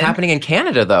distinction. true. That's happening in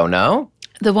Canada, though, no?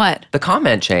 The what? The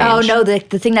comment change. Oh, no. The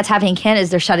thing that's happening in Canada is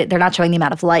they're not showing the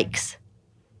amount of likes.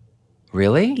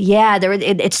 Really? Yeah,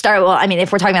 it started. Well, I mean,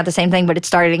 if we're talking about the same thing, but it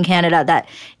started in Canada that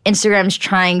Instagram's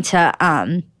trying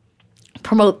to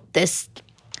promote this.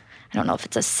 I don't know if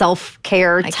it's a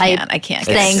self-care type I can't.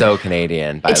 thing. It's so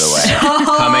Canadian, by the way. So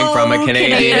Coming from a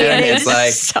Canadian,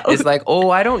 it's like, oh,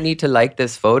 I don't need to like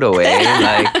this photo, Like,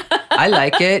 I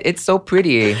like it. It's so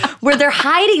pretty. Where they're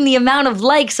hiding the amount of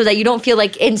likes so that you don't feel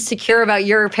like insecure about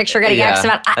your picture getting X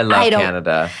amount. I love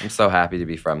Canada. I'm so happy to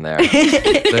be from there.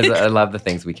 I love the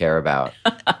things we care about.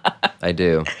 I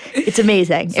do. It's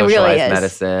amazing. It really Socialized is.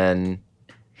 medicine.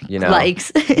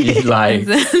 Likes. Likes.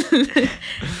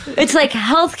 It's like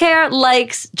healthcare,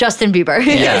 likes, Justin Bieber.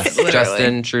 Yes,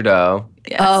 Justin Trudeau.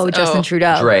 Yes. Oh, Justin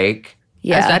Trudeau. Drake.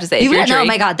 Yeah. I was about to say, oh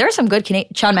my God, there's some good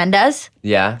Shawn Mendes.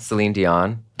 Yeah, Celine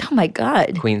Dion. Oh my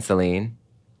God. Queen Celine.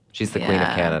 She's the Queen of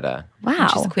Canada. Wow.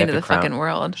 She's the queen of the fucking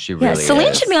world. She really Celine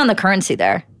is. should be on the currency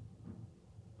there.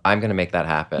 I'm going to make that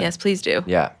happen. Yes, please do.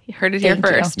 Yeah. You heard it here Thank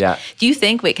you. first. Yeah. Do you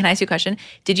think, wait, can I ask you a question?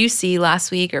 Did you see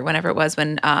last week or whenever it was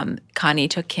when Kanye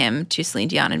took Kim to Celine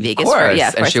Dion in Vegas? Of course. Of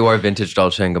course. And she wore vintage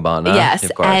Dolce & Gabbana. Yes.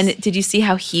 Of course. And did you see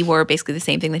how he wore basically the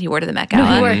same thing that he wore to the Met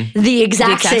Gala? He wore the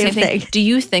exact same thing. Do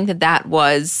you think that that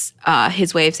was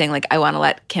his way of saying, like, I want to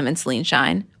let Kim and Celine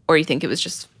shine? Or you think it was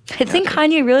just... I think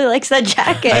Kanye really likes that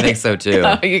jacket. I think so too.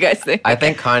 Oh, you guys think? I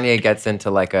think Kanye gets into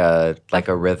like a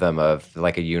rhythm of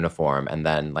like a uniform and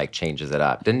then like changes it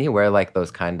up. Didn't he wear like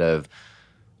those kind of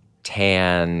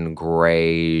tan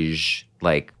grayish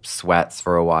like sweats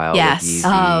for a while? Yes. With Oh,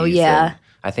 Yeezys? yeah. And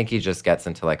I think he just gets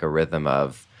into like a rhythm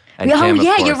of. And Oh, Kim, of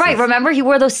yeah, course, you're right. is- Remember, he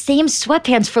wore those same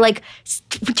sweatpants for like,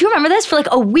 do you remember this? For like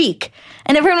a week.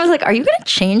 And everyone was like, are you going to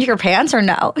change your pants or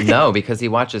no? No, because he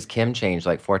watches Kim change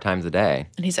like 4 times a day.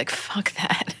 And he's like, fuck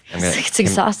that. It's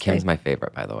exhausting. Kim's my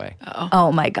favorite, by the way.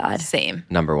 Oh my God. Same.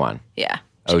 Number 1. Yeah.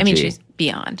 OG. I mean, she's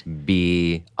beyond.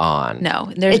 Beyond.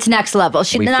 No. There's It's next level.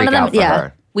 We None freak of them, out for yeah.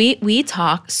 her. We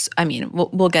talk, I mean,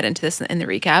 we'll get into this in the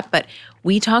recap, but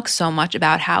we talk so much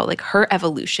about how like her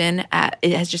evolution it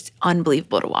is just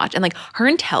unbelievable to watch. And like her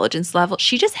intelligence level,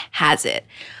 she just has it.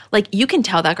 Like you can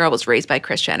tell that girl was raised by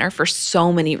Kris Jenner for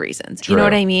so many reasons. True. You know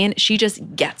what I mean? She just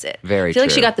gets it. Very I feel like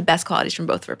she true. got the best qualities from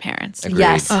both of her parents. Agreed.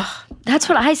 Yes. That's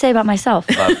what I say about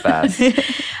myself. Love fest.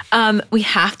 We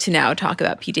have to now talk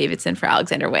about Pete Davidson for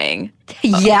Alexander Wang.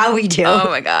 Yeah, we do. Oh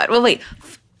my God. Well, wait.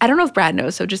 I don't know if Brad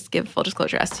knows, so just give full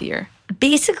disclosure as to your...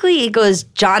 Basically, it goes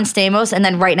John Stamos, and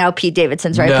then right now Pete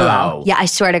Davidson's right No. below. Yeah, I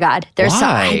swear to God. There's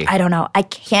Why? I don't know. I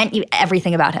can't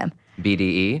everything about him.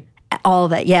 BDE? All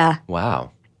of it. Yeah.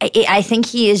 Wow. I think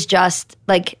he is just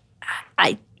like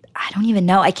I don't even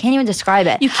know. I can't even describe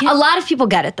it. You can't- A lot of people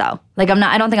get it though. Like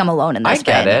I don't think I'm alone in this. I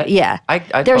get but it. Yeah. I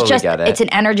There's totally just get it. it's an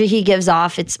energy he gives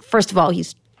off. It's first of all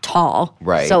he's tall.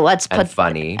 Right. So let's And put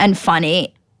funny.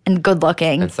 and good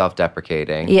looking. And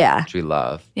self-deprecating. Yeah. Which we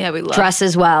love. Yeah, we love...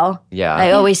 Dresses well. Yeah.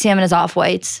 I always see him in his off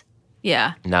whites.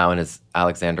 Yeah. Now in his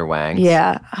Alexander Wang.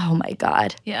 Yeah. Oh my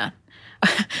God. Yeah.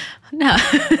 No.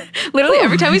 Literally,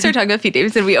 every time we start talking about Pete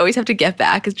Davidson, we always have to get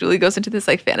back because Julie goes into this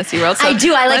like fantasy world. So I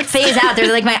do. I like let's- phase out.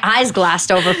 There's like my eyes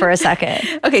glassed over for a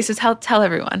second. Okay, so tell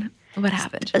everyone what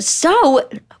happened. So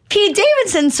Pete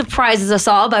Davidson surprises us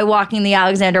all by walking the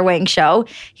Alexander Wang show.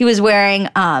 He was wearing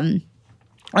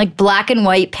like black and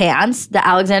white pants, the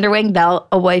Alexander Wang belt,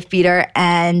 a wife beater,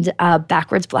 and a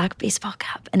backwards black baseball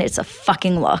cap. And it's a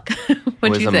fucking look. It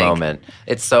What was do you a think? moment.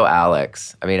 It's so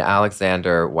Alex. I mean,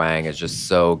 Alexander Wang is just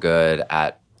so good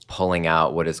at pulling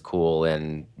out what is cool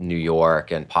in New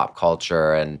York and pop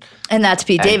culture and And that's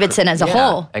Pete Davidson as a yeah,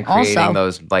 whole. and creating also.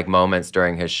 those like moments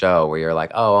during his show where you're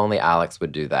like, oh, only Alex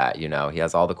would do that. You know, he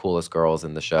has all the coolest girls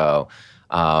in the show.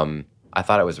 I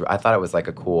thought it was like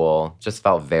a cool, just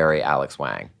felt very Alex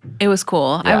Wang. It was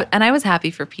cool. Yeah. I was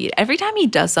happy for Pete. Every time he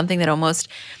does something that almost,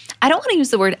 I don't want to use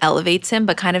the word elevates him,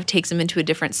 but kind of takes him into a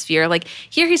different sphere. Like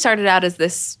here he started out as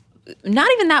this,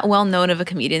 not even that well known of a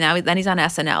comedian. Then he's on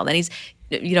SNL. Then he's,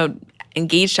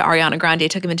 engaged to Ariana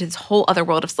Grande, took him into this whole other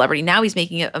world of celebrity. Now he's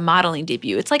making a modeling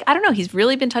debut. It's like, I don't know, he's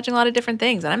really been touching a lot of different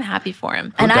things, and I'm happy for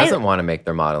him. Who And doesn't want to make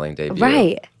their modeling debut?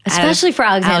 Right. Especially for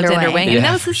Alexander Wang. And Yeah,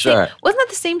 that was the sure. same, wasn't that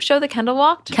the same show that Kendall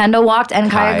walked? Kendall walked and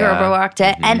Kaya Kaya. Gerber walked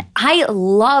it. And I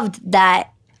loved that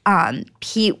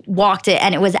Pete walked it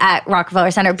and it was at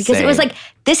Rockefeller Center because it was Same. like,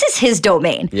 this is his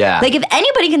domain. Yeah. Like if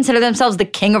anybody consider themselves the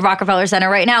king of Rockefeller Center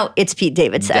right now, it's Pete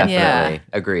Davidson. Definitely. Yeah.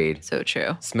 Agreed. So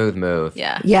true. Smooth move.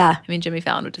 Yeah. Yeah. I mean, Jimmy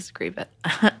Fallon would disagree, but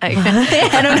I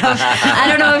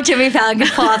don't know if Jimmy Fallon can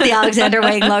pull off the Alexander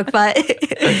Wang look, but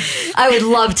I would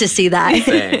love to see that.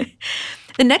 Same.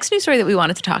 The next news story that we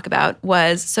wanted to talk about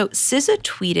was, so SZA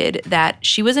tweeted that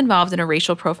she was involved in a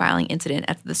racial profiling incident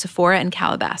at the Sephora in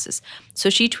Calabasas. So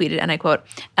she tweeted, and I quote,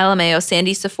 LMAO,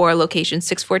 Sandy Sephora location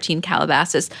 614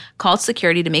 Calabasas, called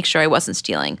security to make sure I wasn't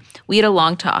stealing. We had a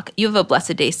long talk. You have a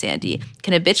blessed day, Sandy.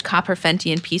 Can a bitch cop her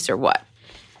Fenty in peace or what?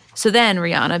 So then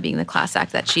Rihanna, being the class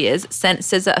act that she is, sent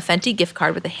SZA a Fenty gift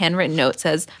card with a handwritten note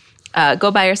says, go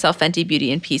buy yourself Fenty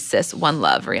Beauty in peace, sis. One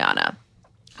love, Rihanna.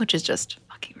 Which is just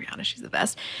fucking Rihanna. She's the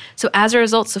best. So as a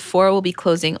result, Sephora will be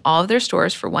closing all of their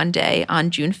stores for one day on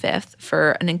June 5th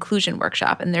for an inclusion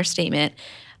workshop. In their statement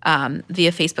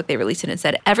via Facebook, they released it and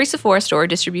said, every Sephora store,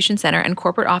 distribution center, and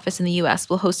corporate office in the U.S.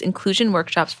 will host inclusion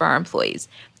workshops for our employees.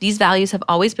 These values have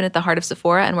always been at the heart of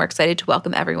Sephora, and we're excited to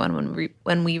welcome everyone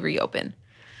when we reopen.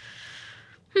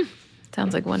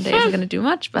 Sounds like one day isn't going to do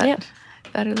much, but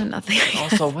better than nothing.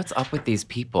 Also, what's up with these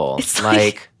people? It's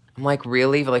I'm like,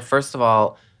 really? Like, first of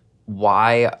all,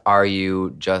 why are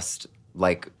you just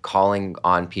like calling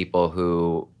on people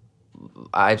who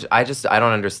I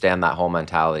don't understand that whole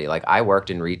mentality. Like, I worked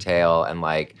in retail and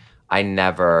like I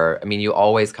mean, you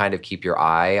always kind of keep your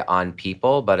eye on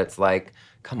people, but it's like,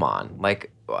 come on.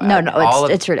 Like,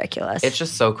 it's ridiculous. It's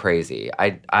just so crazy.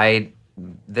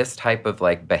 This type of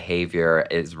like behavior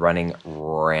is running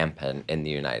rampant in the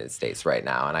United States right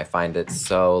now. And I find it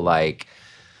so like,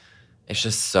 it's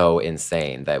just so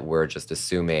insane that we're just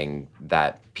assuming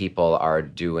that people are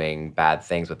doing bad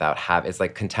things without it's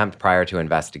like contempt prior to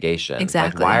investigation.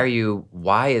 Exactly. Like,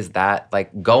 why is that?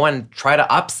 Like, go and try to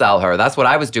upsell her. That's what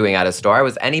I was doing at a store. I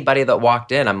was anybody that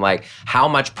walked in. I'm like, how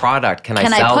much product can I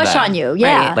sell them? Can I push on you?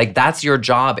 Yeah. Right? Like, that's your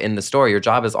job in the store. Your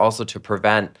job is also to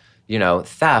prevent,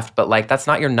 theft. But like, that's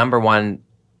not your number one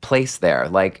place there.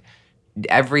 Like,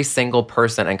 every single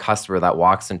person and customer that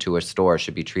walks into a store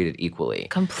should be treated equally.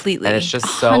 Completely. And it's just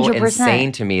so 100%.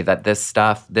 insane to me that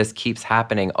this keeps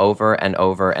happening over and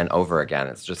over and over again.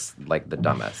 It's just like the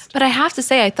dumbest. But I have to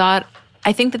say,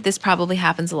 I think that this probably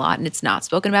happens a lot and it's not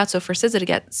spoken about. So for SZA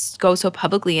to go so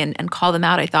publicly and call them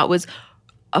out, I thought was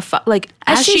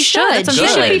as she should. That's what I'm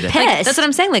saying. She should be pissed. That's what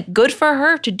I'm saying. Like, good for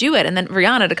her to do it, and then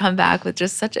Rihanna to come back with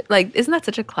just such a isn't that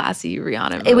such a classy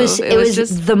Rihanna move? It was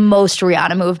just the most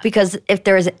Rihanna move, because if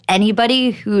there's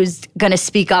anybody who's gonna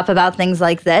speak up about things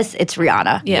like this, it's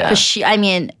Rihanna. Yeah.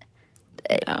 Because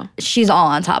she's all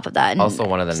on top of that. And also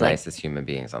one of the nicest human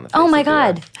beings on the face oh my of the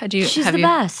God. earth. She's the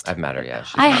best. I've met her, yeah.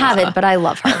 I haven't, but I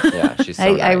love her. Yeah, she's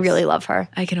so nice. I really love her.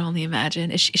 I can only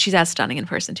imagine. She's as stunning in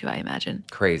person too, I imagine.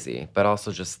 Crazy, but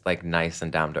also just like nice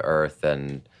and down to earth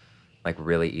and like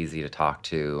really easy to talk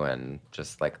to and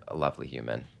just like a lovely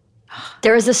human.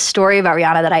 There was a story about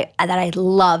Rihanna that I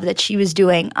love, that she was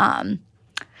doing.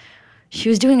 She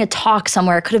was doing a talk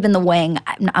somewhere. It could have been the Wing.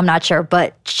 I'm not sure.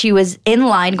 But she was in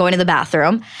line going to the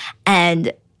bathroom,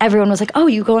 and everyone was like, oh,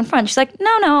 you go in front. She's like,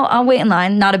 no, I'll wait in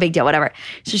line. Not a big deal, whatever.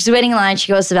 So she's waiting in line.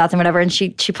 She goes to the bathroom, whatever, and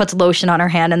she puts lotion on her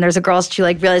hand. And there's a girl, she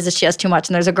like realizes she has too much.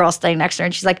 And there's a girl standing next to her.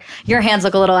 And she's like, your hands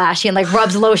look a little ashy, and like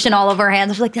rubs lotion all over her hands.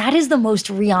 I was like, that is the most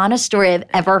Rihanna story I've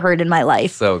ever heard in my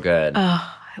life. So good. Oh,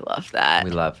 I love that.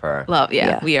 We love her.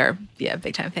 We are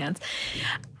big time fans.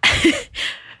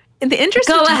 In the interest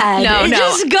go of ahead. No.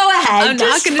 Just go ahead. I'm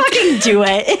just not gonna fucking do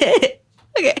it.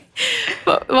 Okay.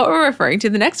 But what we're referring to,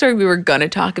 the next story we were going to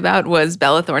talk about was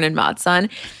Bella Thorne and Maud's son.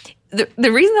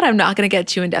 The reason that I'm not going to get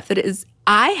too in-depth is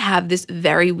I have this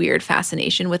very weird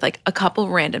fascination with like a couple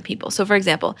random people. So for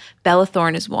example, Bella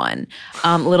Thorne is one,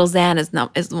 Little Xan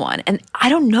is one. And I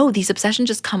don't know, these obsessions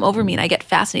just come over me and I get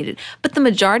fascinated. But the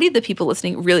majority of the people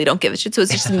listening really don't give a shit. So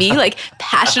it's just me like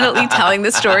passionately telling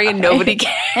the story and nobody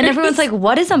cares. And everyone's like,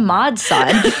 what is a Maud's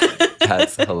son?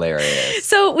 That's hilarious.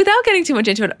 So without getting too much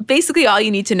into it, basically all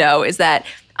you need to know is that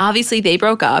obviously they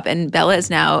broke up and Bella is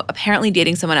now apparently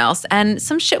dating someone else. And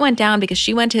some shit went down because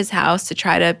she went to his house to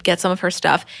try to get some of her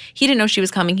stuff. He didn't know she was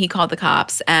coming. He called the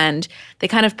cops and they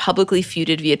kind of publicly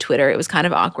feuded via Twitter. It was kind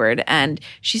of awkward. And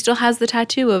she still has the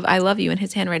tattoo of I love you in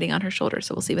his handwriting on her shoulder.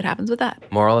 So we'll see what happens with that.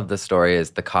 Moral of the story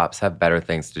is the cops have better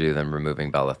things to do than removing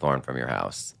Bella Thorne from your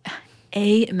house.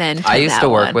 Amen to I used to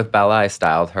work one. with Bella. I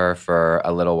styled her for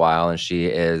a little while, and she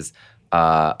is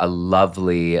a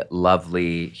lovely,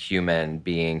 lovely human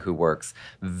being who works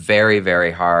very,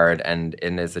 very hard and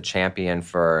is a champion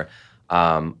for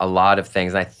a lot of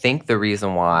things. And I think the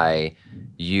reason why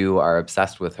you are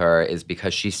obsessed with her is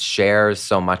because she shares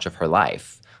so much of her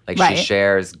life. Like Right. she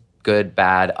shares good,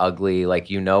 bad, ugly, like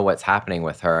you know what's happening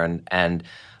with her. And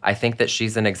I think that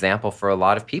she's an example for a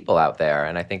lot of people out there.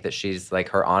 And I think that she's like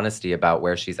her honesty about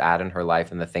where she's at in her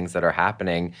life and the things that are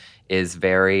happening is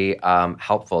very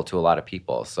helpful to a lot of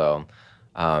people. So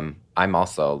I'm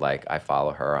also like, I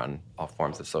follow her on all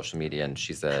forms of social media, and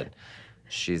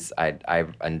I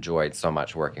enjoyed so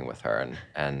much working with her,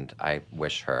 and I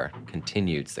wish her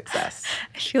continued success.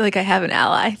 I feel like I have an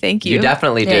ally. Thank you. You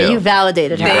definitely do. Yeah, you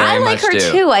validated her. Very I like much her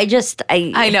do. too.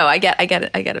 I know. I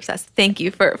get obsessed. Thank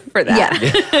you for that. Yeah.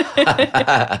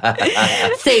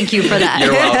 Thank you for that.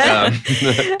 You're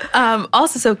welcome.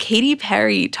 Also, so Katy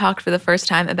Perry talked for the first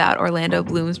time about Orlando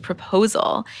Bloom's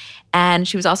proposal. And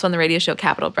she was also on the radio show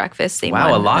Capital Breakfast. Same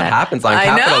Wow, one a lot that- happens on I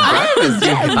Capital know. Breakfast,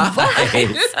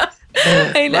 you guys.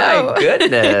 I know. My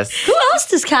goodness. Who else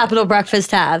does Capital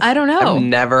Breakfast have? I don't know. I've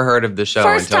never heard of the show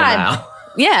First until time. now.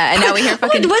 Yeah, and now we hear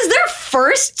fucking Wait, was their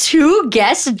first two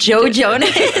guests Joe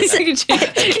Jonas and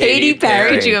Katy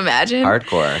Perry? Could you imagine?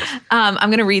 Hardcore. I'm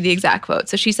going to read the exact quote.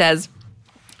 So she says,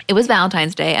 "It was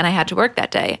Valentine's Day and I had to work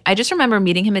that day. I just remember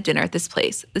meeting him at dinner at this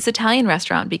place, this Italian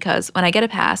restaurant, because when I get a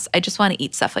pass, I just want to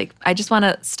eat stuff I just want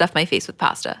to stuff my face with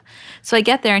pasta. So I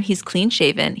get there and he's clean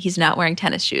shaven. He's not wearing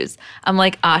tennis shoes. I'm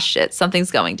like, ah, shit,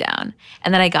 something's going down.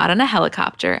 And then I got on a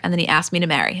helicopter and then he asked me to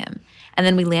marry him. And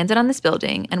then we landed on this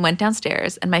building and went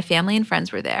downstairs and my family and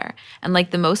friends were there. And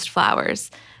like the most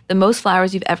flowers, the most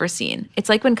flowers you've ever seen. It's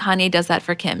like when Kanye does that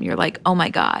for Kim. You're like, oh my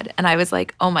God. And I was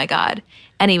like, oh my God.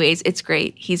 Anyways, it's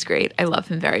great. He's great. I love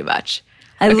him very much.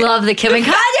 I love the Kim and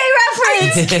Kanye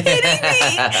reference. Kidding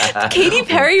me? Katy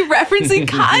Perry referencing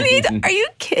Kanye? Are you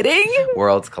kidding?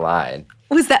 Worlds collide.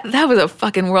 That was a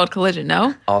fucking world collision,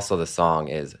 no? Also, the song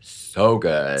is so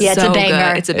good. Yeah, it's So a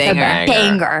banger. good. It's a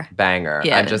banger. Banger.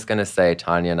 Yeah. I'm just going to say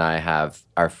Tanya and I have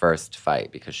our first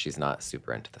fight because she's not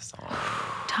super into the song.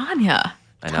 Tanya.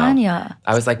 I know. Tanya.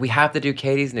 I was like, we have to do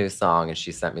Katie's new song. And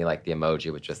she sent me like the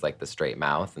emoji with just like the straight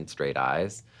mouth and straight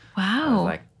eyes. I was Wow.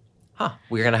 like,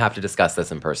 we're going to have to discuss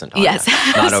this in person, Tanya. Yes.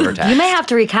 Not over text. You may have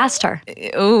to recast her.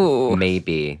 Ooh.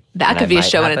 Maybe. That And could I be a might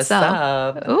show in have a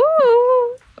itself. sub.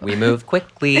 Ooh. We move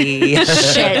quickly.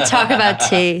 Shit, talk about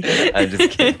tea. I'm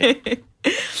just kidding.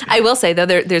 I will say, though,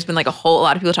 there's been like a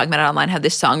lot of people talking about it online, how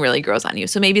this song really grows on you.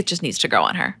 So maybe it just needs to grow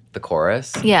on her. The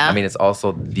chorus? Yeah. I mean, it's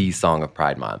also the song of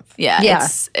Pride Month. Yeah. Yeah.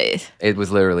 It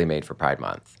was literally made for Pride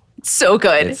Month. So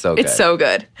good. It's so good. It's so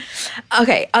good.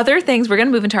 Okay, other things. We're going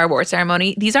to move into our award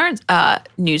ceremony. These aren't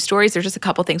news stories. There's just a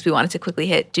couple things we wanted to quickly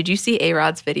hit. Did you see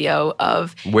A-Rod's video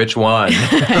of... Which one?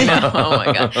 I know. Oh,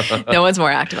 my God. No one's more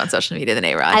active on social media than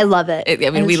A-Rod. I love it. I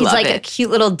mean, we he's love like it. a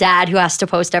cute little dad who has to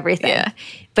post everything. Yeah.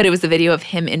 But it was the video of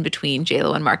him in between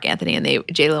J-Lo and Mark Anthony, and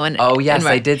J-Lo and... Oh, yes, and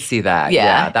Mark, I did see that. Yeah.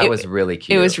 Yeah, that was really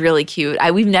cute. It was really cute.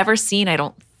 We've never seen, I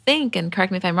don't think, and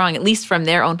correct me if I'm wrong, at least from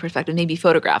their own perspective, maybe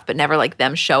photographed, but never like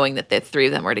them showing that the three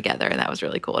of them were together, and that was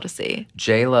really cool to see.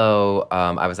 J-Lo,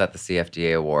 I was at the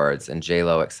CFDA Awards, and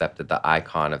J-Lo accepted the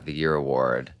Icon of the Year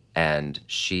award, and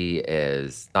she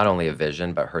is not only a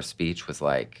vision, but her speech was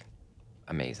like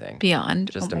amazing.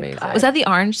 Beyond. Just Oh my amazing. God. Was that the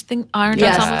orange thing? Orange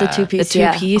Yes, ensemble? the two-piece.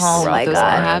 The two-piece. Yeah. Oh my those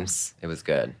God. abs. It was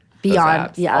good. Beyond, Those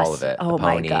abs, yes. all of it. Oh the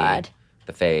my pony, God.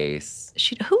 The face.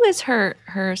 Who is her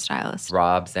stylist?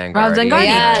 Rob Zangardi. Rob Zangardi.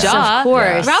 Yes, Duh. of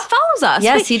course. Rob follows us.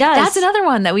 Yes, he does. That's another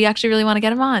one that we actually really want to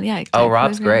get him on. Yeah. Oh,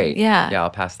 Rob's great. Yeah. Yeah, I'll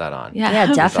pass that on.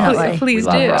 Yeah, definitely. Please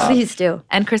We love do. Rob. Please do.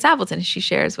 And Chris Appleton, she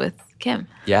shares with Kim.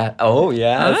 Yeah. Oh,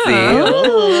 yeah. See?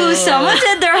 Ooh, someone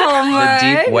did their homework.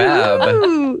 The deep web.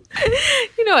 Ooh.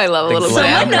 You know I love a The little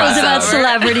glam Someone knows about crossover.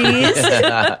 celebrities.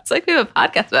 It's like we have a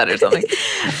podcast about it or something.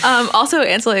 Also,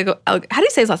 Ansel, how do you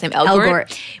say his last name?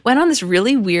 Elgort. Went on this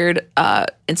really weird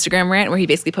Instagram rant where he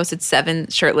basically posted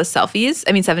 17 shirtless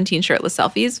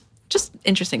selfies. Just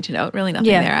interesting to note. Really nothing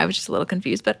Yeah. there. I was just a little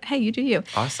confused, but hey, you do you.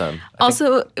 Awesome. I think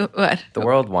Also, what? the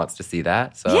world wants to see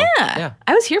that. So Yeah,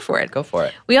 I was here for it. Go for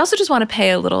it. We also just want to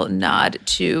pay a little nod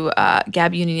to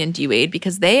Gab Union and D Wade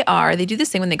because they do this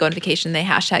thing when they go on vacation. They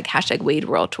hashtag Wade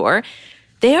World Tour.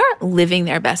 They are living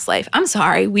their best life. I'm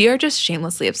sorry. We are just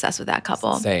shamelessly obsessed with that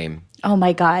couple. Same. Oh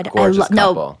my God. Gorgeous No,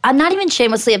 couple. I'm not even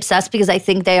shamelessly obsessed because I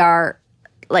think they are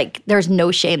like, there's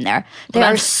no shame there. They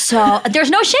are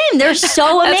there's no shame. They're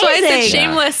so amazing. That's why I said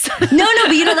shameless. No,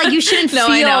 but you know, like you shouldn't No,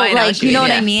 feel I know like, what you know mean,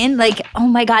 what I yeah. mean? Like, oh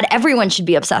my God, everyone should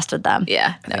be obsessed with them.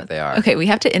 Yeah, I think they are. Okay, we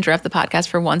have to interrupt the podcast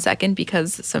for 1 second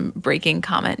because some breaking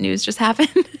comment news just happened.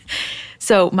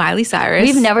 So Miley Cyrus.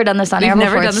 We've never done this on air We've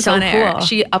before. never done It's this so on air. cool.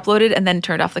 She uploaded and then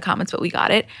turned off the comments, but we got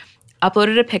it.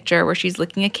 Uploaded a picture where she's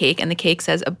licking a cake, and the cake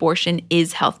says abortion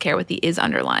is healthcare with the is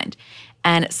underlined.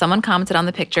 And someone commented on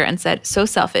the picture and said, so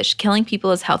selfish. Killing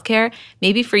people is healthcare,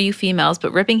 maybe for you females,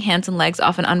 but ripping hands and legs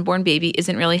off an unborn baby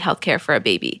isn't really healthcare for a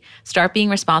baby. Start being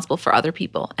responsible for other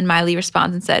people. And Miley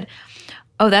responds and said,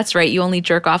 oh, that's right. You only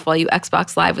jerk off while you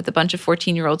Xbox Live with a bunch of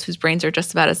 14-year-olds whose brains are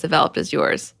just about as developed as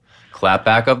yours. Clap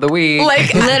back of the week.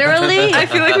 Like Literally. I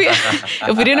feel like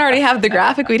if we didn't already have the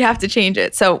graphic, we'd have to change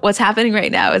it. So what's happening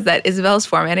right now is that Isabel is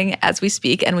formatting as we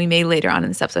speak, and we may later on in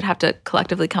this episode have to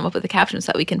collectively come up with a caption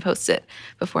so that we can post it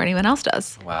before anyone else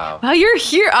does. Wow. Wow, you're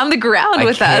here on the ground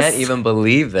with us. I can't even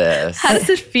believe this. How does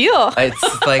it feel?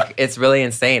 It's like, it's really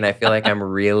insane. I feel like I'm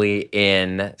really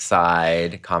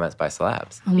inside comments by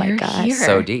celebs. Oh my You're God. here.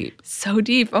 So deep. So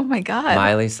deep. Oh my God.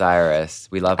 Miley Cyrus.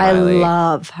 We love I Miley.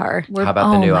 love her. How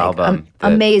about the new album? The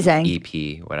amazing.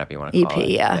 EP, whatever you want to call EP, it.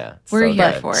 yeah. it's We're so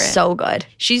here good. for it. So good.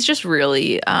 She's just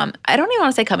really, I don't even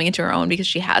want to say coming into her own because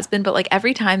she has been, but like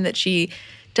every time that she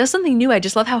does something new, I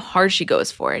just love how hard she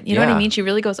goes for it. You know what I Yeah. mean? She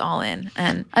really goes all in.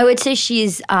 And I would say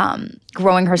she's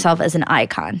growing herself as an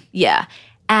icon. yeah.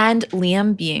 And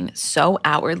Liam being so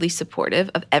outwardly supportive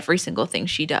of every single thing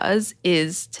she does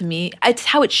is, to me, it's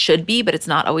how it should be, but it's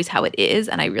not always how it is.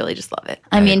 And I really just love it.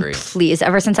 I mean, agree. please,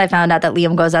 ever since I found out that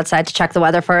Liam goes outside to check the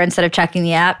weather for her instead of checking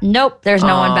the app, nope, there's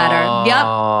no one better.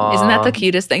 Yep. Isn't that the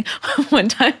cutest thing? One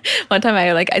time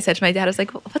I said to my dad, I was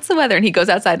like, what's the weather? And he goes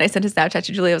outside and I sent his Snapchat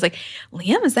to Julia. I was like,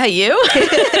 Liam, is that you?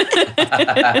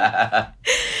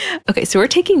 Okay, so we're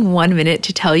taking 1 minute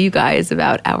to tell you guys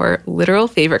about our literal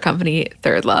favorite company,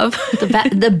 Third Third Love.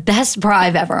 The best bra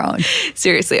I've ever owned.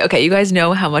 Seriously. Okay, you guys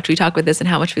know how much we talk about this and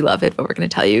how much we love it, but we're going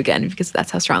to tell you again because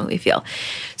that's how strongly we feel.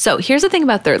 So here's the thing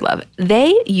about Third Love.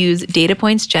 They use data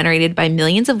points generated by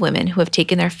millions of women who have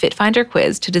taken their Fit Finder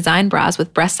quiz to design bras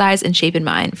with breast size and shape in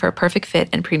mind for a perfect fit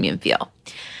and premium feel.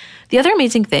 The other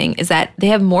amazing thing is that they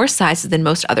have more sizes than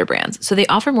most other brands. So they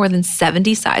offer more than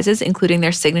 70 sizes, including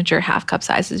their signature half cup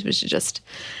sizes, which is just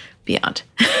beyond.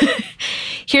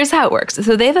 Here's how it works.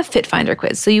 So they have a Fit Finder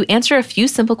quiz. So you answer a few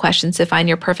simple questions to find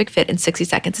your perfect fit in 60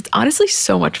 seconds. It's honestly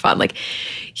so much fun. Like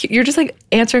you're just like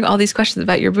answering all these questions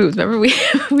about your boobs. Remember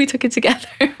we took it together.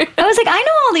 I was like, I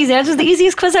know all these answers. The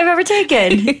easiest quiz I've ever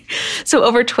taken. So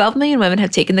over 12 million women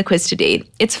have taken the quiz to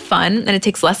date. It's fun and it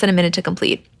takes less than a minute to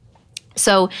complete.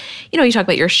 So, you talk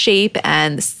about your shape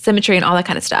and the symmetry and all that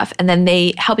kind of stuff. And then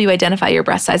they help you identify your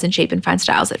breast size and shape and find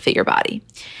styles that fit your body.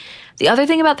 The other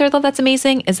thing about Third Love that's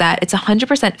amazing is that it's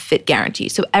 100% fit guarantee.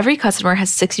 So every customer has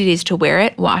 60 days to wear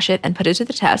it, wash it, and put it to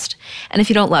the test. And if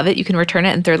you don't love it, you can return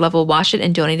it and Third Love will wash it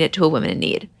and donate it to a woman in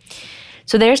need.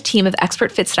 So their team of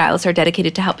expert fit stylists are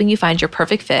dedicated to helping you find your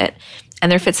perfect fit.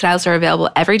 And their fit stylists are available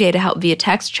every day to help via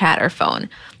text, chat, or phone.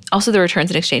 Also, the returns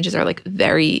and exchanges are like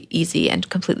very easy and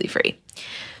completely free.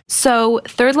 So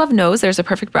Third Love knows there's a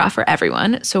perfect bra for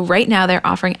everyone. So right now they're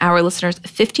offering our listeners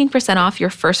 15% off your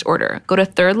first order. Go to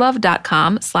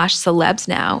thirdlove.com/celebs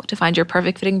now to find your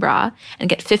perfect fitting bra and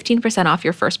get 15% off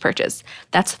your first purchase.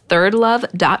 That's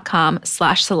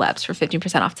thirdlove.com/celebs for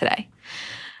 15% off today.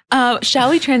 Shall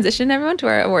we transition everyone to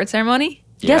our award ceremony?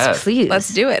 Yes, please.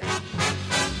 Let's do it.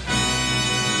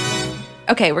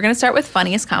 Okay, we're going to start with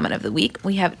funniest comment of the week.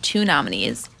 We have 2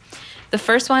 nominees. The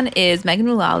first one is Megan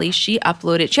Mullally. She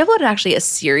uploaded actually a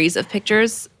series of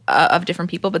pictures of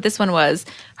different people, but this one was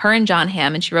her and John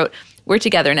Hamm, and she wrote, "We're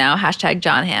together now,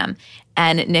 #John Hamm."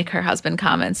 And Nick, her husband,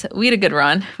 comments, "We had a good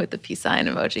run," with the peace sign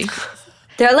emoji.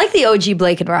 They're like the OG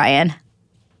Blake and Ryan.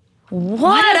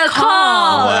 What a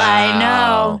call! Wow. I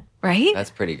know. Right?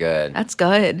 That's pretty good. That's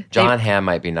good. John Hamm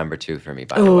might be number 2 for me,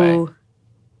 by the way.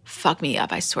 Fuck me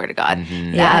up, I swear to God.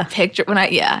 Mm-hmm. That picture,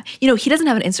 he doesn't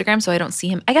have an Instagram, so I don't see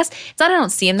him. I guess it's not I don't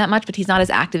see him that much, but he's not as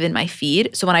active in my feed.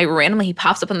 So when he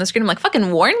pops up on the screen, I'm like,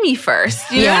 fucking warn me first.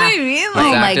 You know what I mean? He's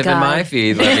my active God. in my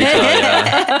feed, let me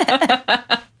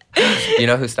tell you. You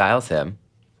know who styles him?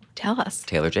 Tell us.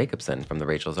 Taylor Jacobson from the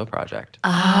Rachel Zoe Project.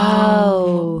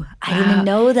 Oh, I didn't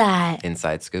know that.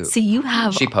 Inside scoop. So you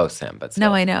have... She posts him, but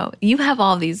still. No, I know. You have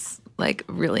all these like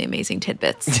really amazing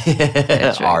tidbits.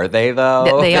 Are they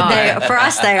though? They are. For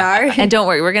us, they are. And don't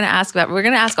worry, we're gonna ask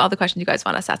all the questions you guys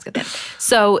want us to ask at the end.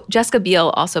 So Jessica Biel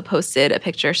also posted a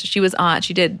picture. So she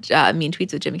did mean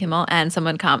tweets with Jimmy Kimmel, and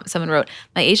someone wrote,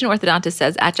 "My Asian orthodontist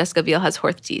says at Jessica Biel has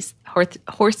horse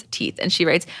teeth," and she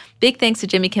writes, "Big thanks to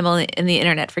Jimmy Kimmel and the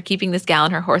internet for keeping this gal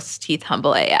and her horse teeth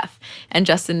humble AF." And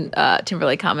Justin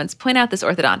Timberlake comments, "Point out this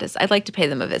orthodontist. I'd like to pay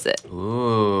them a visit."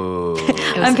 Ooh.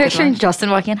 I'm picturing Justin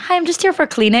walking in. "Hi, I'm just here for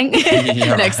cleaning."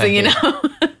 Next thing you know.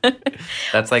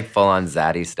 That's like full on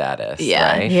Zaddy status,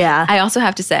 Yeah. right? Yeah. I also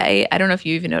have to say, I don't know if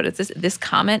you even noticed this, this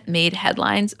comment made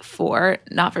headlines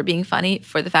not for being funny,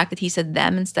 for the fact that he said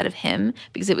them instead of him,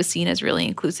 because it was seen as really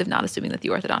inclusive, not assuming that the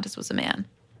orthodontist was a man.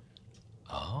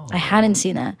 Oh. I hadn't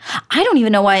seen that. I don't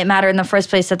even know why it mattered in the first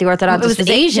place that the orthodontist was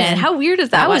Asian. How weird is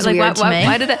that? That was weird to me.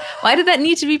 Why did that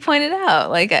need to be pointed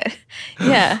out?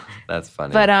 Yeah. That's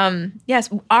funny. But yes,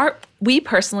 we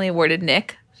personally awarded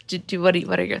Nick. What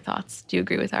are your thoughts? Do you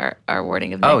agree with our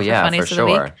awarding of Nick for funniest for of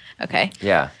the sure. week? Okay.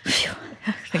 Yeah.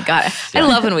 Thank God. I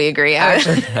love when we agree.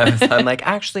 I'm like,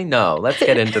 actually, no. Let's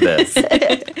get into this.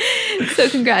 So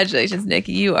congratulations, Nick.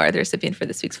 You are the recipient for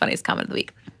this week's funniest comment of the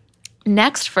week.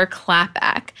 Next for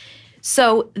clapback.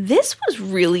 So this was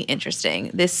really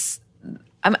interesting.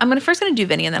 I'm first going to do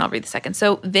Vinny and then I'll read the second.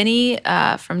 So Vinny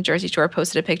from Jersey Shore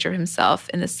posted a picture of himself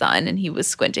in the sun and he was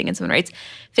squinting, and someone writes,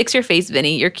 "Fix your face,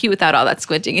 Vinny. You're cute without all that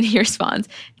squinting." And he responds,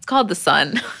 "It's called the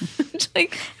sun."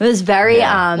 It was very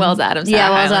Wells Adams.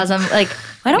 Yeah, Wells Adams. Like,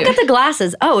 I don't get the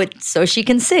glasses. Oh, it's so she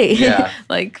can see. Yeah.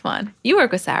 Come on. You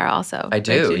work with Sarah also. I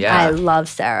do, yeah. I love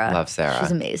Sarah. Love Sarah.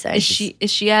 She's amazing.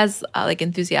 Is she as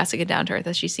enthusiastic and down to earth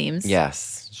as she seems?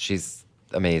 Yes. She's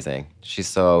amazing.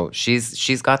 She's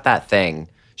got that thing.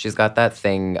 She's got that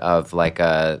thing of like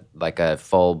a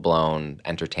full blown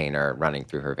entertainer running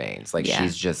through her veins.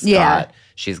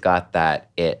 She's got that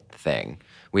it thing.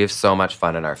 We have so much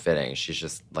fun in our fitting. She's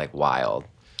just like wild.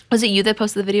 Was it you that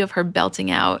posted the video of her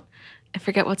belting out I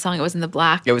forget what song it was in the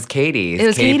black. It was Katie's. It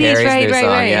was Katy Katie's, Perry's new song,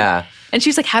 right. yeah. And she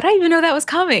was like, how did I even know that was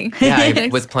coming? Yeah, I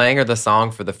was playing her the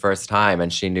song for the first time,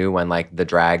 and she knew when like the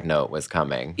drag note was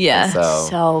coming. Yeah.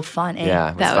 So funny.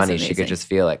 Yeah, it was funny. She could just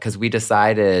feel it. Because we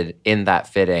decided in that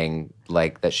fitting,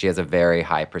 like that she has a very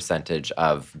high percentage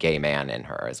of gay man in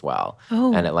her as well.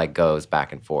 Oh. And it like goes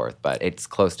back and forth, but it's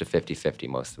close to 50-50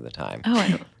 most of the time.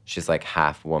 Oh, She's like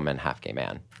half woman, half gay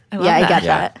man. I love that. I get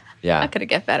that. Yeah. How could it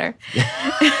get better?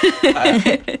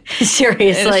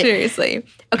 Seriously.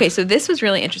 Okay, so this was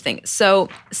really interesting. So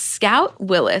Scout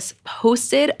Willis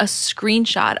posted a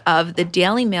screenshot of the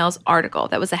Daily Mail's article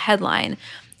that was a headline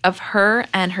of her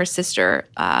and her sister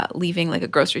leaving like a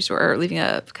grocery store or leaving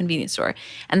a convenience store.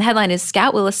 And the headline is,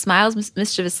 Scout Willis smiles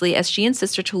mischievously as she and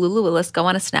sister Tallulah Willis go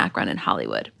on a snack run in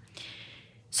Hollywood.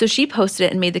 So she posted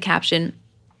it and made the caption,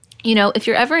 you know, if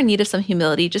you're ever in need of some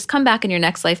humility, just come back in your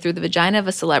next life through the vagina of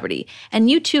a celebrity, and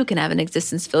you too can have an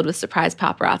existence filled with surprise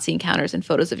paparazzi encounters and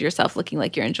photos of yourself looking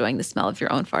like you're enjoying the smell of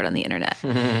your own fart on the internet.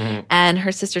 And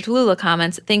her sister Tallulah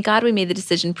comments, thank God we made the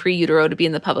decision pre-utero to be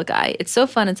in the public eye. It's so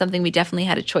fun and something we definitely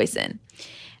had a choice in.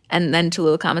 And then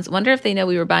Tallulah comments, wonder if they know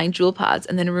we were buying jewel pods.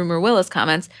 And then Rumor Willis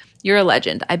comments, you're a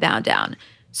legend. I bow down.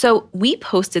 So we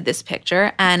posted this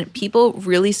picture and people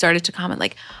really started to comment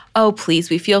like, oh, please,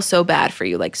 we feel so bad for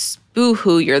you. Like,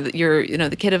 boo-hoo, you're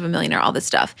the kid of a millionaire, all this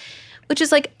stuff. Which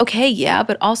is like, okay, yeah,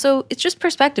 but also it's just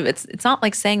perspective. It's not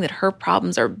like saying that her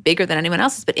problems are bigger than anyone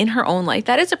else's, but in her own life,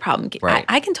 that is a problem. Right.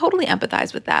 I can totally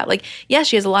empathize with that. Like, yeah,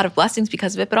 she has a lot of blessings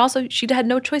because of it, but also she had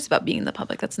no choice about being in the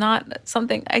public. That's not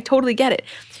something, I totally get it.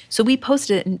 So we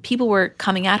posted it and people were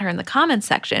coming at her in the comments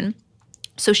section.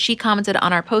 So she commented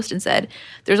on our post and said,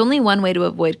 there's only one way to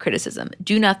avoid criticism.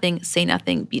 Do nothing, say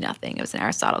nothing, be nothing. It was an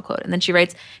Aristotle quote. And then she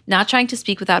writes, not trying to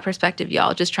speak without perspective,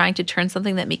 y'all. Just trying to turn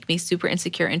something that make me super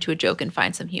insecure into a joke and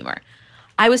find some humor.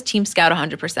 I was Team Scout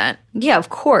 100%. Yeah, of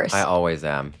course. I always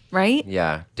am. Right?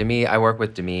 Yeah. Demi, I work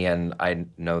with Demi, and I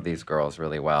know these girls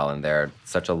really well, and they're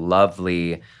such a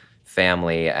lovely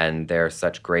family, and they're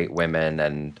such great women,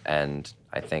 and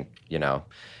I think, you know,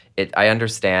 I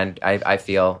understand. I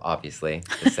feel obviously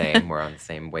the same. We're on the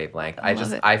same wavelength.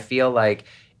 I feel like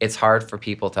it's hard for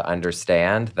people to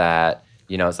understand that,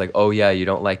 you know, it's like, oh yeah, you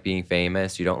don't like being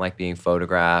famous, you don't like being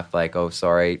photographed, like, oh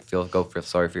sorry, feel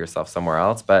sorry for yourself somewhere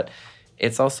else. But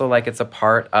it's also like it's a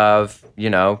part of,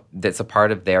 you know, that's a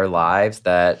part of their lives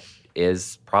that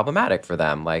is problematic for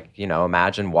them. Like, you know,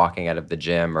 imagine walking out of the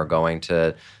gym or going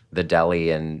to the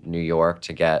deli in New York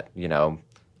to get, you know,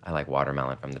 I like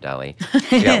watermelon from the deli.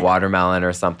 You got watermelon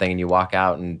or something, and you walk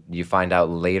out and you find out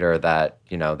later that,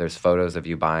 you know, there's photos of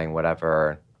you buying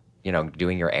whatever, you know,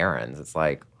 doing your errands. It's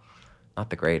like not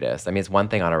the greatest. I mean, it's one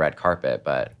thing on a red carpet,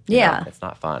 but you know, it's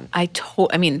not fun. I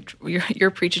mean,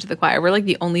 you're preaching to the choir. We're like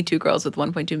the only two girls with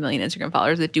 1.2 million Instagram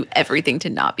followers that do everything to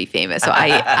not be famous. So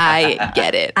I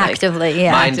get it. Actively,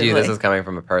 yeah. Mind you, this is coming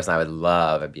from a person I would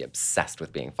love. I'd be obsessed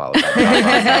with being followed by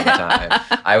paparazzi all the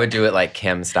time. I would do it like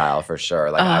Kim style for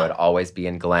sure. Like I would always be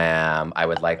in glam. I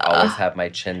would like always have my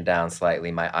chin down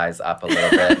slightly, my eyes up a little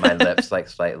bit, my lips like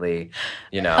slightly,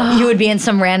 you know. You would be in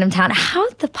some random town.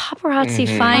 How'd the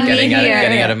paparazzi find me here?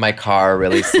 Getting out of my car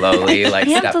really slowly, like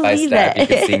step by step. You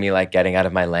could see me like getting out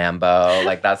of my Lambo.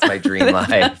 Like that's my dream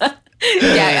life.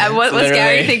 Yeah, what's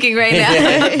Gary thinking right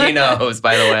now? He knows,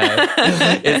 by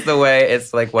the way.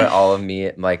 It's like what all of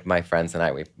me, like my friends and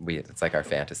I, we it's like our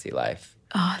fantasy life.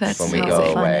 Oh, that's when so we go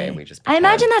funny. away and we just I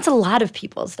imagine that's a lot of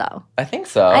people's though. I think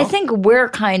so. I think we're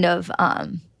kind of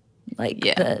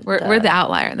we're the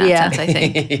outlier in that sense, I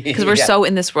think, because we're so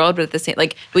in this world, but at the same,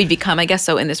 like we become, I guess,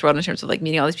 so in this world in terms of like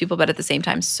meeting all these people, but at the same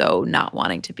time, so not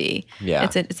wanting to be. Yeah,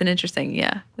 it's an interesting.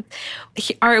 Yeah,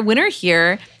 our winner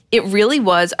here. It really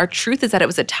was. Our truth is that it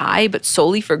was a tie, but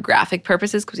solely for graphic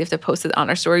purposes because we have to post it on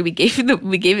our story. We gave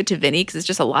it to Vinny because it's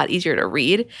just a lot easier to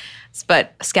read.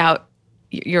 But Scout,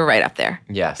 you're right up there.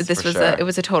 Yes, this was sure. It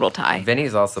was a total tie.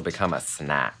 Vinny's also become a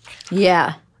snack.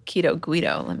 Yeah. Keto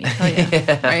Guido, let me tell you,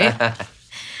 right?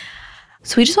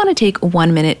 So we just want to take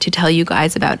 1 minute to tell you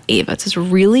guys about Ava. It's this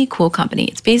really cool company.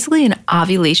 It's basically an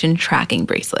ovulation tracking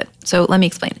bracelet. So let me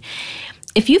explain.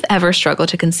 If you've ever struggled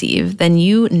to conceive, then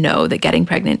you know that getting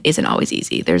pregnant isn't always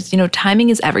easy. There's,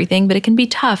 timing is everything, but it can be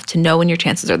tough to know when your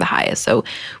chances are the highest. So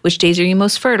which days are you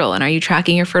most fertile? And are you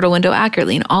tracking your fertile window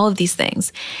accurately? And all of these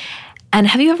things. And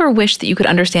have you ever wished that you could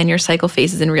understand your cycle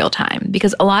phases in real time?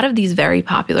 Because a lot of these very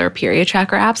popular period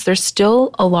tracker apps, there's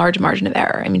still a large margin of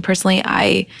error. I mean, personally,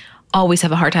 I always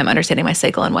have a hard time understanding my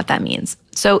cycle and what that means.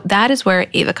 So that is where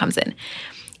Ava comes in.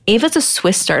 Ava is a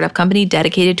Swiss startup company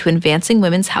dedicated to advancing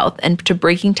women's health and to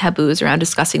breaking taboos around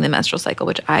discussing the menstrual cycle,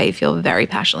 which I feel very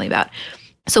passionately about.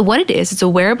 So what it is, it's a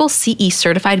wearable CE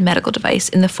certified medical device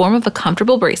in the form of a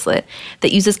comfortable bracelet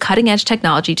that uses cutting edge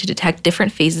technology to detect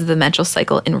different phases of the menstrual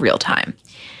cycle in real time.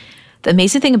 The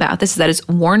amazing thing about this is that it's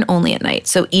worn only at night.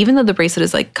 So even though the bracelet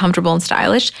is like comfortable and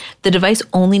stylish, the device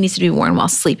only needs to be worn while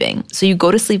sleeping. So you go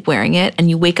to sleep wearing it and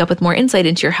you wake up with more insight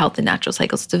into your health and natural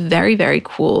cycles. It's a very, very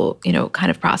cool,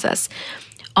 kind of process.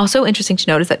 Also interesting to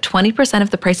note is that 20% of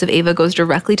the price of Ava goes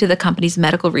directly to the company's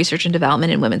medical research and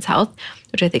development in women's health,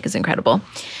 which I think is incredible.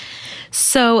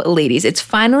 So ladies, it's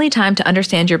finally time to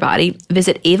understand your body.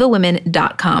 Visit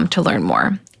avawomen.com to learn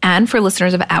more. And for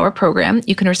listeners of our program,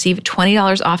 you can receive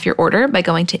 $20 off your order by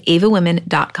going to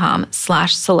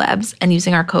avawomen.com/celebs and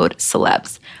using our code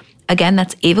celebs. Again,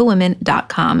 that's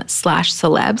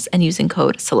avawomen.com/celebs and using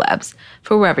code celebs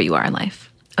for wherever you are in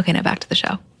life. Okay, now back to the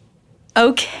show.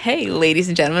 Okay, ladies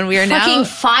and gentlemen, we are now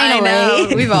finally. I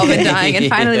know, we've all been dying, and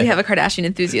finally we have a Kardashian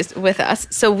enthusiast with us.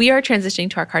 So we are transitioning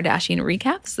to our Kardashian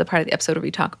recap. This is the part of the episode where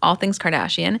we talk all things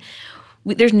Kardashian.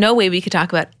 There's no way we could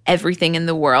talk about everything in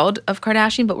the world of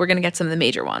Kardashian, but we're going to get some of the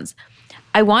major ones.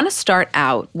 I want to start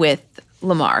out with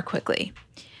Lamar quickly.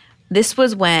 This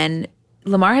was when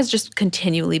Lamar has just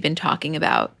continually been talking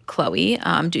about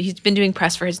Khloe. He's been doing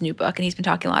press for his new book, and he's been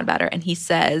talking a lot about her. And he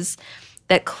says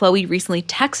that Khloe recently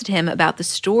texted him about the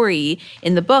story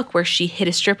in the book where she hit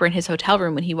a stripper in his hotel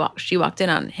room when she walked in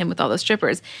on him with all those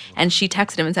strippers. And she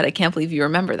texted him and said, "I can't believe you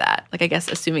remember that." Like, I guess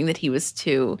assuming that he was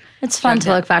too... It's fun to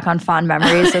look back on fond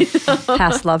memories of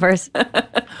past lovers.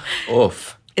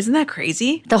 Oof. Isn't that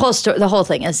crazy? The whole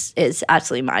thing is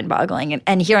absolutely mind-boggling.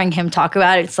 And hearing him talk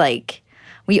about it, it's like,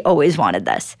 we always wanted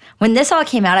this. When this all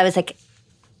came out, I was like,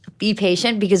 be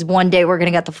patient, because one day we're going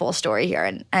to get the full story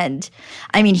here. And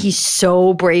I mean, he's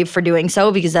so brave for doing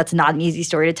so, because that's not an easy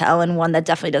story to tell, and one that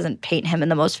definitely doesn't paint him in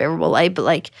the most favorable light. But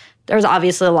like, there's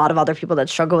obviously a lot of other people that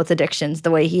struggle with addictions the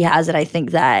way he has it. I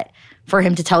think that for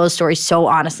him to tell his story so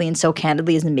honestly and so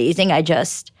candidly is amazing. I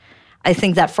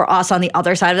think that for us on the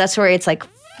other side of that story, it's like,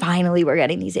 finally we're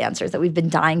getting these answers that we've been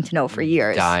dying to know for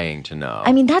years. Dying to know.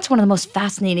 I mean, that's one of the most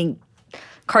fascinating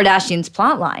Kardashians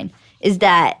plotline, is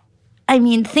that, I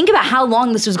mean, think about how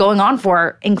long this was going on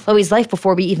for in Khloe's life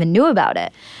before we even knew about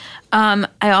it. I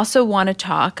also want to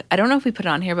talk, I don't know if we put it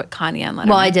on here, but Kanye and Letterman.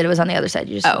 Well, I did. It was on the other side.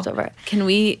 You just skipped over it.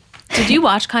 Did you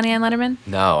watch Kanye and Letterman?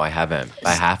 No, I haven't.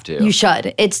 I have to. You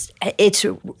should. It's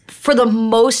for the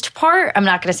most part, I'm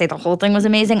not going to say the whole thing was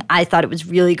amazing. I thought it was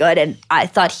really good, and I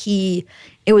thought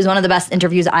it was one of the best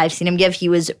interviews I've seen him give. He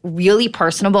was really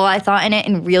personable, I thought, in it,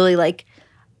 and really like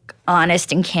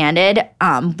honest and candid,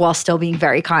 while still being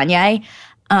very Kanye.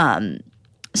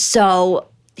 So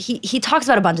he talks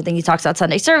about a bunch of things. He talks about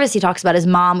Sunday service. He talks about his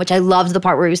mom, which I loved the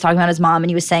part where he was talking about his mom, and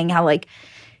he was saying how like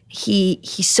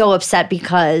he's so upset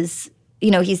because,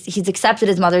 he's accepted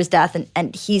his mother's death,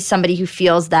 and he's somebody who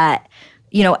feels that,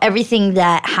 everything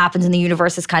that happens in the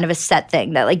universe is kind of a set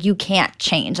thing that like you can't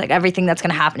change. Like everything that's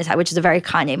going to happen is which is a very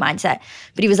Kanye mindset.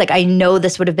 But he was like, I know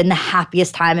this would have been the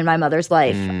happiest time in my mother's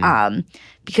life,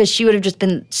 because she would have just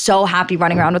been so happy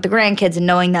running around with the grandkids and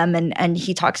knowing them. And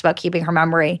he talks about keeping her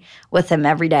memory with him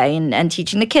every day and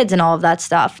teaching the kids and all of that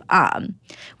stuff,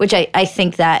 which I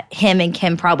think that him and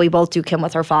Kim probably both do, Kim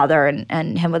with her father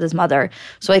and him with his mother.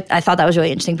 So I thought that was really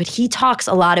interesting. But he talks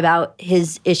a lot about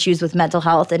his issues with mental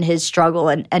health and his struggle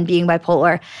and being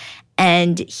bipolar.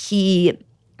 And he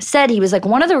said, he was like,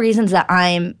 one of the reasons that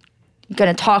I'm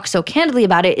going to talk so candidly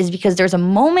about it is because there's a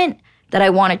moment that I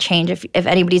want to change if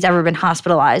anybody's ever been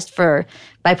hospitalized for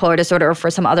bipolar disorder or for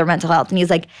some other mental health. And he's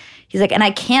like, and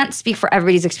I can't speak for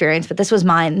everybody's experience, but this was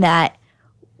mine, that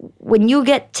when you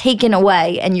get taken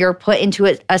away and you're put into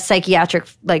a psychiatric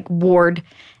like ward,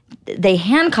 they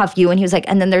handcuff you. And he was like,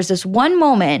 and then there's this one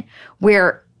moment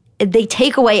where they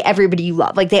take away everybody you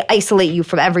love. Like they isolate you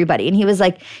from everybody. And he was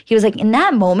like, in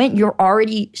that moment, you're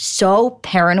already so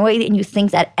paranoid and you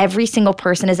think that every single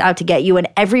person is out to get you and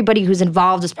everybody who's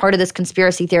involved is part of this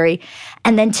conspiracy theory.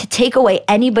 And then to take away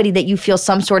anybody that you feel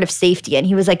some sort of safety in.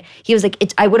 He was like,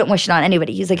 I wouldn't wish it on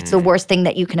anybody. He's like, it's the worst thing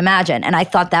that you can imagine. And I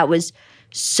thought that was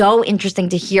so interesting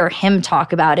to hear him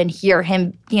talk about and hear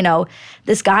him,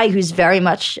 this guy who's very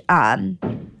much,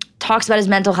 talks about his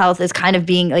mental health as kind of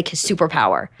being like his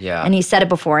superpower. Yeah. And he said it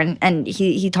before, and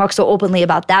he talks so openly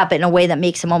about that, but in a way that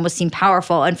makes him almost seem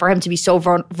powerful. And for him to be so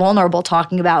vulnerable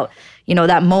talking about,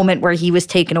 that moment where he was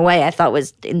taken away, I thought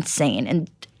was insane and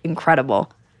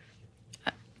incredible.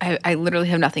 I literally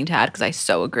have nothing to add because I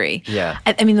so agree. Yeah.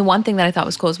 I mean, the one thing that I thought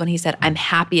was cool is when he said, I'm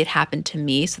happy it happened to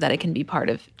me so that I can be part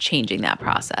of changing that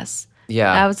process.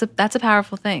 Yeah. That's a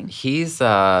powerful thing.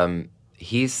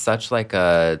 he's such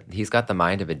he's got the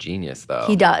mind of a genius, though.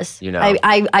 He does. You know,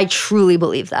 I truly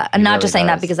believe that. I'm not just saying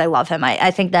that because I love him.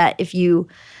 I think that if you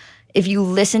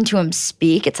listen to him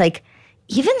speak, it's like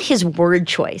even his word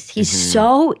choice. He's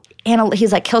so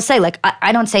he's like, he'll say like,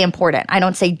 I don't say important. I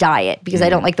don't say diet because I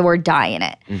don't like the word die in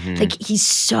it. Like he's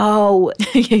so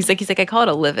he's like I call it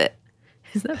a live it.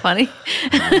 Isn't that funny?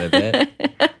 Live it.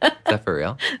 Is that for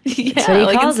real? Yeah,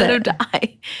 like instead of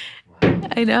die.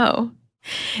 I know.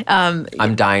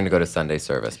 I'm dying to go to Sunday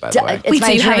service, by the way. Wait,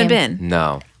 so you haven't been?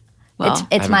 No. Well,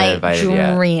 it's my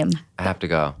dream. Yet. I have to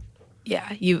go. Yeah,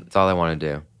 That's all I want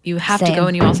to do. You have to go,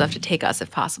 and you also have to take us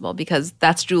if possible, because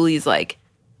that's Julie's like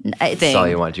thing. That's all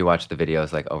you want. Do you watch the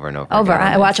videos like over and over? Again?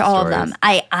 I watch all of them.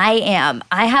 I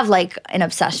have like an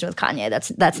obsession with Kanye.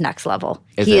 That's next level.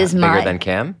 He is bigger than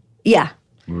Kim? Yeah.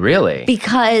 Really?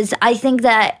 Because I think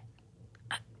that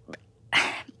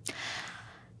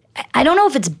I don't know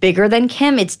if it's bigger than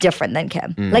Kim. It's different than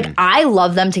Kim. Like, I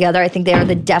love them together. I think they are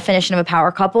the definition of a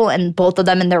power couple, and both of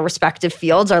them in their respective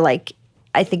fields are like,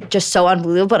 I think, just so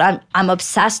unbelievable. But I'm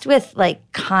obsessed with like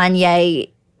Kanye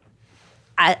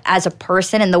as a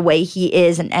person and the way he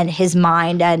is, and his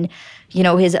mind, and you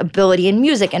know, his ability in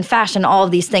music and fashion, all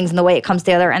of these things, and the way it comes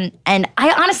together. And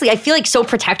I honestly, I feel like so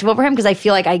protective over him because I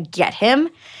feel like I get him.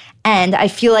 And I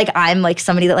feel like I'm like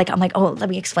somebody that like, I'm like, oh, let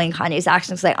me explain Kanye's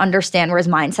actions because I understand where his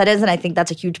mindset is. And I think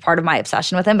that's a huge part of my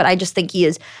obsession with him. But I just think he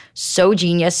is so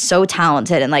genius, so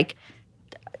talented, and like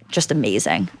just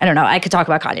amazing. I don't know. I could talk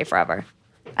about Kanye forever.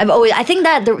 I think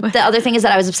that the other thing is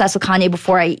that I was obsessed with Kanye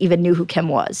before I even knew who Kim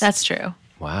was. That's true.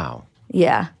 Wow.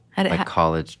 Yeah. Like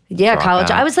college. Yeah, dropout.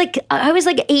 college. I was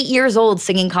like 8 years old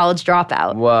singing College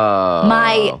Dropout.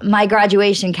 Whoa. My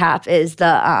graduation cap is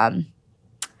the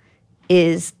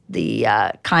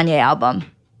Kanye album.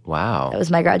 Wow. That was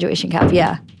my graduation cap.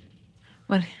 Yeah.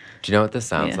 What? Do you know what this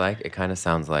sounds like? It kind of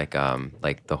sounds like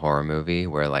the horror movie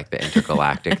where like the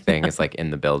intergalactic thing is like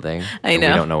in the building. I know.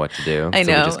 We don't know what to do. I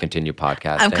know. So we just continue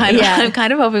podcasting. I'm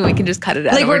kind of hoping we can just cut it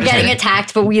out. Like we're getting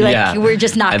attacked, but we're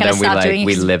just not going to stop doing it.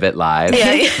 We live it live.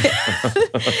 Yeah.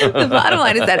 The bottom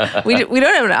line is that we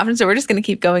don't have an option, so we're just going to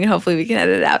keep going, and hopefully we can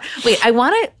edit it out. Wait,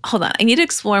 hold on. I need to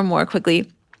explore more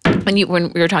quickly when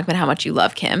we were talking about how much you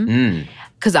love Kim,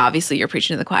 because obviously you're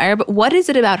preaching to the choir. But what is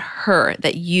it about her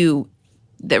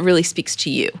that really speaks to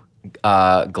you?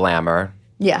 Glamour.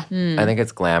 Yeah. I think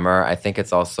it's glamour. I think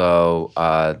it's also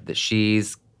that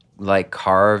she's like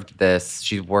carved this,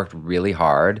 she's worked really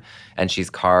hard, and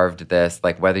she's carved this,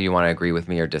 like whether you want to agree with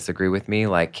me or disagree with me,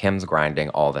 like Kim's grinding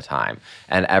all the time.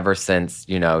 And ever since,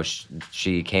 you know,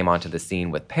 she came onto the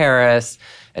scene with Paris,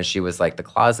 and she was like the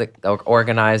closet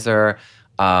organizer,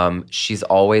 she's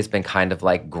always been kind of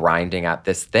like grinding at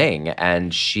this thing,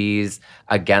 and she's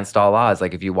against all odds.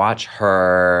 Like if you watch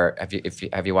her,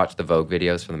 have you watched the Vogue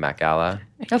videos from the Met Gala?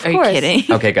 Of Are course. you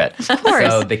kidding? Okay, good. Of course.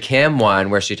 So the Kim one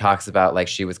where she talks about like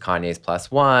she was Kanye's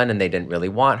 +1 and they didn't really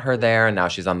want her there, and now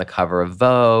she's on the cover of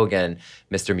Vogue and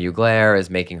Mr. Mugler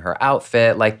is making her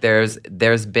outfit. Like there's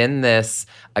been this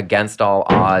against all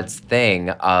odds thing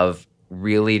of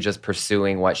really just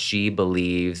pursuing what she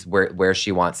believes where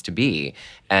she wants to be,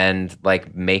 and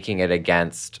like making it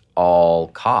against all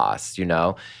costs, you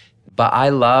know? But I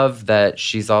love that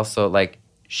she's also like,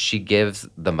 she gives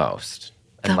the most.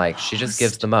 And like she just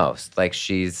gives the most. Like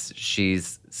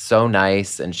she's so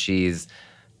nice, and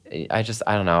I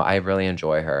don't know, I really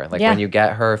enjoy her. Like when you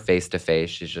get her face to face,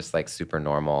 she's just like super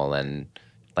normal and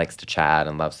likes to chat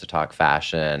and loves to talk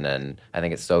fashion. And I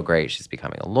think it's so great. She's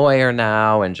becoming a lawyer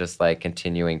now and just like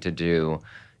continuing to do,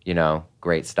 you know,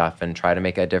 great stuff and try to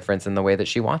make a difference in the way that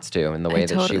she wants to, in the way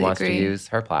that she wants to use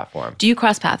her platform. Do you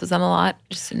cross paths with them a lot?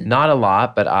 Not a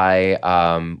lot, but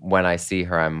when I see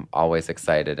her, I'm always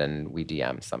excited, and we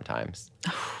DM sometimes.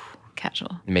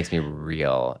 Casual. It makes me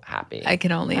real happy. I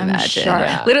can only imagine. Sure.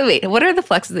 Yeah. Literally, what are the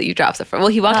flexes that you drop stuff for? Well,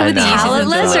 he walked in with the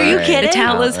talentless? Are you kidding? The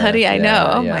talentless hoodie, I know.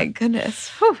 Yeah, oh my goodness.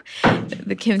 Whew.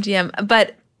 The Kim GM.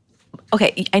 But,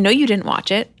 okay, I know you didn't watch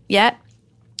it yet,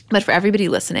 but for everybody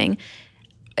listening,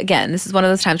 again, this is one of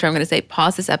those times where I'm going to say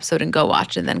pause this episode and go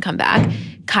watch it and then come back.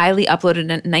 Kylie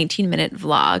uploaded a 19-minute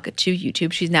vlog to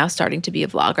YouTube. She's now starting to be a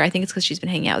vlogger. I think it's because she's been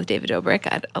hanging out with David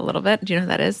Dobrik a little bit. Do you know who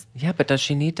that is? Yeah, but does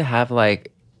she need to have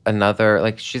like another,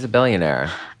 like she's a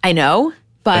billionaire. I know,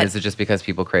 but is it just because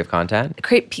people crave content?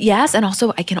 Yes, and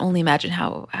also I can only imagine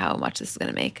how much this is going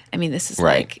to make. I mean, this is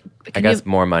right. like... I guess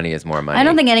more money is more money. I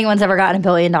don't think anyone's ever gotten $1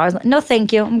 billion. No,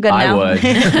 thank you. I'm good now. I would.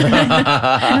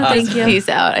 No, thank you. Peace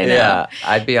out, I know. Yeah,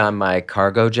 I'd be on my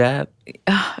cargo jet.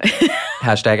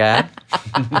 Hashtag ad.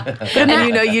 And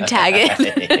you know you tag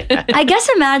it. I guess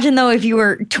imagine though if you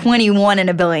were 21 and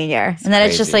a billionaire, and then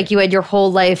it's just crazy. like you had your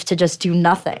whole life to just do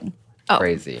nothing.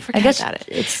 Crazy. Forget about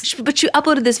it. But she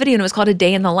uploaded this video and it was called A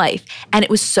Day in the Life. And it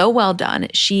was so well done.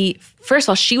 First of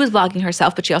all, she was vlogging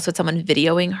herself, but she also had someone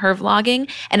videoing her vlogging.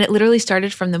 And it literally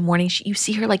started from the morning. You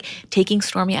see her like taking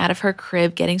Stormy out of her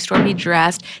crib, getting Stormy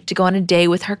dressed to go on a day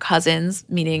with her cousins,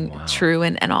 meaning True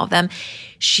and all of them.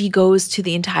 She goes to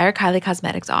the entire Kylie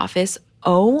Cosmetics office.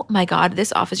 Oh my God,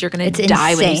 this office, you're going to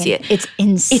die when you see it. It's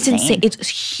insane. It's insane. It's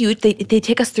huge. They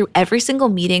take us through every single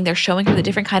meeting. They're showing her the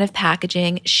different kind of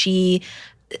packaging.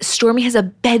 Stormy has a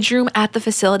bedroom at the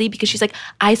facility because she's like,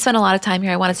 I spent a lot of time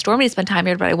here. I wanted Stormy to spend time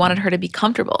here, but I wanted her to be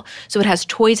comfortable. So it has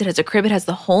toys, it has a crib, it has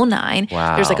the whole nine.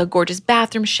 Wow. There's like a gorgeous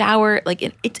bathroom, shower. Like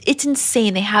it's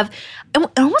insane. They have, it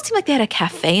almost seemed like they had a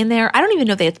cafe in there. I don't even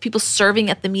know if they had people serving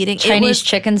at the meeting. Chinese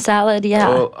chicken salad, yeah.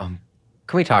 Oh,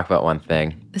 can we talk about one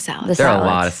thing? The salads. There are a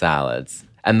lot of salads.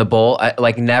 And the bowl,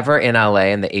 like never in LA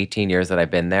in the 18 years that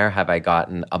I've been there have I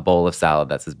gotten a bowl of salad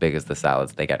that's as big as the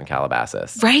salads they get in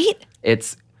Calabasas. Right?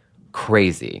 It's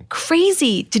crazy.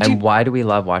 Crazy. Why do we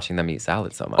love watching them eat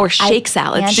salad so much? Or shake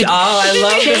salads. I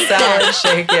love the salad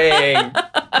shaking.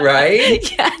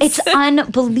 Right? Yes. It's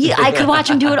unbelievable. I could watch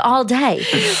him do it all day.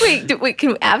 Wait,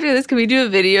 after this, can we do a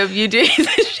video of you doing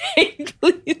the shake,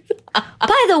 please?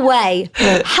 By the way,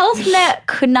 HealthNet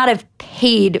could not have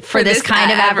paid for this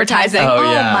kind of advertising. Oh,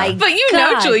 yeah. My But you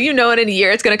God. know, Julie, you know in a year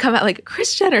it's going to come out like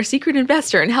Kris Jenner, secret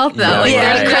investor in HealthNet. Yeah, like,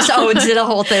 Yeah, right. Chris Owens did a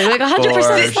whole thing. Like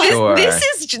 100%. For sure.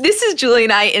 This is Julie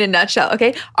and I in a nutshell,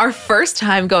 okay? Our first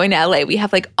time going to LA, we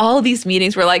have like all these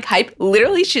meetings. We're like hype.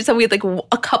 Literally, she said we had like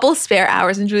a couple spare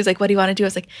hours and Julie's like, what do you want to do? I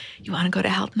was like, you want to go to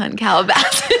HealthNet in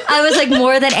Calabasas? I was like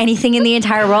more than anything in the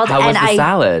entire world. How was the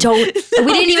salad? We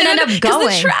didn't even end up going.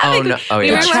 The traffic. Oh, no. Oh, we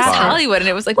yeah, were in it's West far. Hollywood and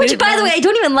it was like, Which, by the way, I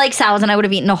don't even like salads, and I would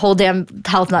have eaten a whole damn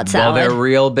HealthNet salad. Well, they're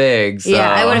real big. So. Yeah,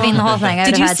 I would have eaten the whole thing. I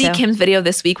did would you have had see to. Kim's video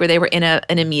this week where they were in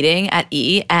a meeting at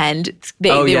E and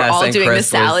they were yes, all and doing Chris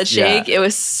the salad was- shake? yeah. It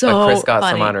was so But Chris got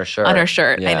funny. some on her shirt. On her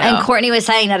shirt, Yeah. I know. And Courtney was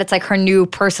saying that it's like her new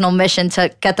personal mission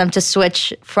to get them to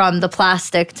switch from the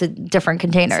plastic to different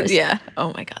containers. Yeah.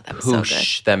 Oh my God, that was so good.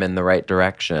 Push them in the right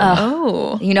direction.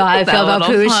 Oh. You know how I That feel about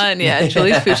little Poosh. fun. Yeah,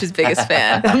 Julie's Poosh's biggest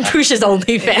fan. I'm Poosh's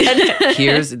only fan.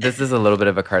 This is a little bit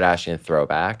of a Kardashian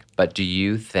throwback, but do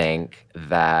you think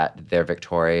that their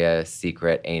Victoria's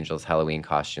Secret Angels Halloween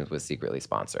costumes was secretly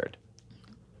sponsored?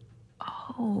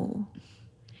 Oh.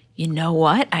 You know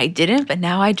what? I didn't, but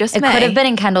now I just It may. could have been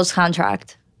in Kendall's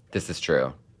contract. This is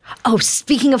true. Oh,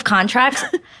 speaking of contracts,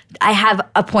 I have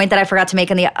a point that I forgot to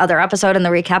make in the other episode, in the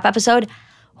recap episode.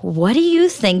 What do you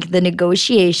think the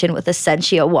negotiation with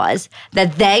Essentia was?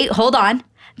 That they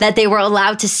they were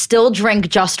allowed to still drink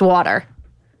just water.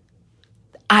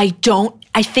 I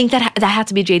think that had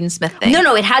to be a Jaden Smith thing.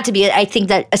 No, it had to be. I think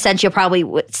that Essentia probably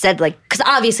said, like, because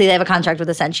obviously they have a contract with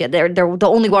Essentia. They're the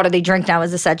only water they drink now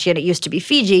is Essentia, and it used to be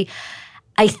Fiji.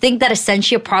 I think that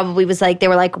Essentia probably was like, they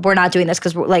were like, we're not doing this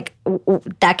because we're like,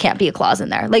 that can't be a clause in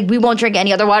there. Like, we won't drink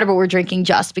any other water, but we're drinking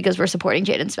just because we're supporting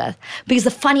Jaden Smith. Because the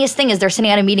funniest thing is they're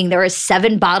sitting at a meeting. There are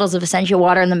 7 bottles of Essentia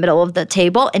water in the middle of the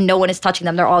table, and no one is touching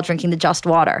them. They're all drinking the just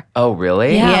water. Oh,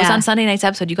 really? Yeah, it was Yeah. on Sunday night's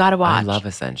episode. You got to watch. I love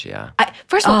Essentia.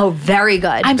 First of all, Oh, very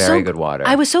good. Very good water.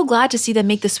 I was so glad to see them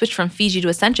make the switch from Fiji to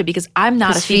Essentia because I'm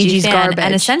not a 'Cause Fiji Fiji's fan. garbage.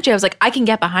 And Essentia, I was like, I can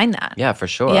get behind that. Yeah, for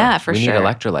sure. Yeah, for we sure. need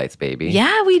electrolytes, baby.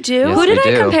 Yeah, we do. Yes, Who did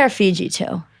we I do. compare Fiji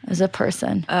to as a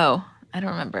person? Oh, I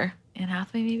don't remember. Anne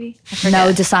Hathaway, maybe?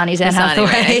 No, Dasani's Anne Dasani,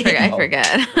 right? Hathaway. I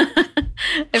forget.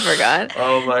 I forgot.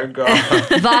 Oh my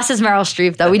God. Voss is Meryl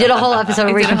Streep, though. We did a whole episode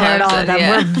where we did a whole compared all of them. episode,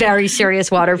 yeah. We're very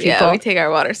serious water people. Yeah, we take our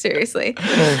water seriously.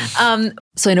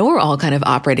 So I know we're all kind of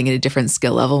operating at a different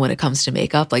skill level when it comes to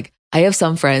makeup. Like I have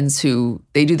some friends who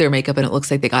they do their makeup and it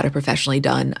looks like they got it professionally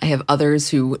done. I have others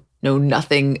who know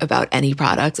nothing about any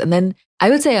products. And then I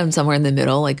would say I'm somewhere in the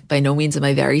middle. Like by no means am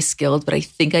I very skilled, but I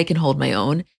think I can hold my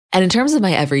own. And in terms of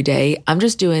my everyday, I'm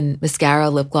just doing mascara,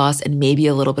 lip gloss, and maybe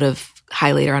a little bit of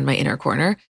highlighter on my inner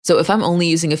corner. So if I'm only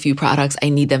using a few products, I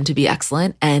need them to be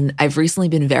excellent. And I've recently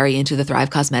been very into the Thrive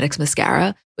Cosmetics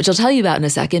mascara, which I'll tell you about in a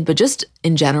second, but just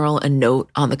in general, a note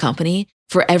on the company.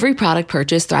 For every product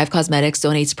purchase, Thrive Cosmetics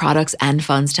donates products and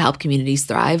funds to help communities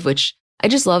thrive, which I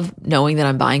just love knowing that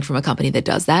I'm buying from a company that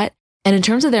does that. And in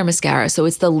terms of their mascara, so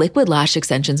it's the Liquid Lash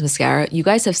Extensions mascara. You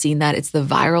guys have seen that. It's the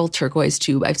viral turquoise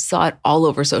tube. I saw it all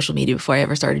over social media before I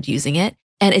ever started using it.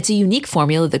 And it's a unique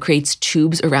formula that creates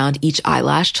tubes around each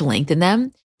eyelash to lengthen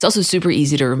them. It's also super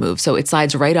easy to remove. So it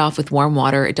slides right off with warm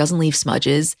water. It doesn't leave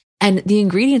smudges. And the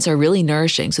ingredients are really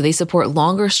nourishing. So they support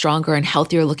longer, stronger, and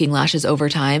healthier looking lashes over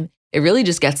time. It really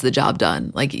just gets the job done.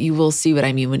 Like you will see what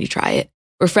I mean when you try it.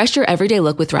 Refresh your everyday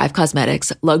look with Thrive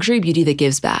Cosmetics, luxury beauty that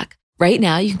gives back. Right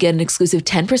now, you can get an exclusive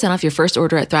 10% off your first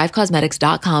order at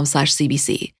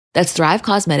thrivecosmetics.com/CBC. That's Thrive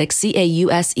Causemetics,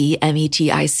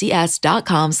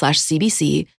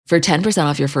 CAUSEMETICS.com/CBC for 10%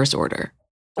 off your first order.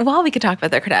 While we could talk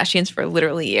about the Kardashians for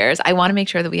literally years, I want to make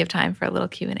sure that we have time for a little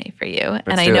Q&A for you.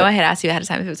 And I know I had asked you ahead of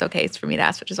time if it was okay for me to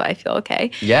ask, which is why I feel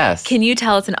okay. Yes. Can you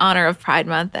tell it's in honor of Pride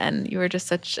Month? And you were just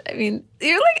such, I mean,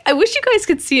 you're like, I wish you guys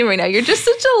could see him right now. You're just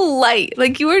such a light.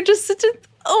 Like you were just such a,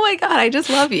 oh my God, I just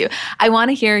love you. I want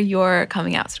to hear your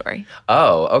coming out story.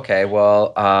 Oh, okay.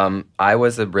 Well, I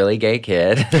was a really gay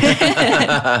kid.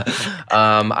 I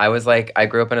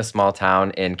grew up in a small town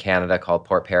in Canada called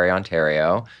Port Perry,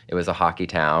 Ontario. It was a hockey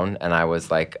town, and I was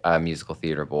like a musical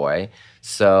theater boy.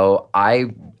 So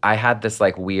I had this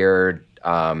like weird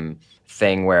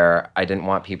thing where I didn't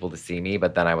want people to see me,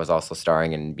 but then I was also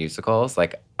starring in musicals.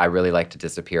 Like I really liked to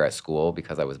disappear at school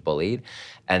because I was bullied.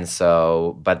 And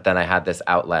so, but then I had this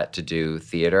outlet to do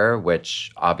theater,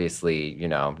 which obviously, you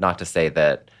know, not to say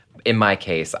that in my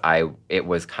case, it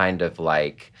was kind of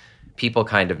like people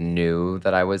kind of knew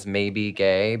that I was maybe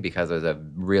gay because I was a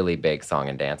really big song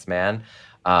and dance man.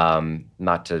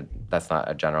 That's not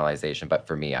a generalization, but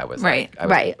for me, I was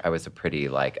I was a pretty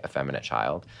like effeminate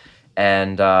child.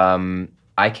 And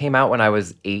I came out when I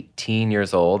was 18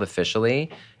 years old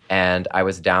officially, and I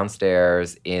was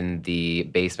downstairs in the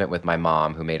basement with my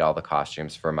mom, who made all the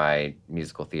costumes for my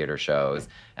musical theater shows.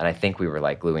 And I think we were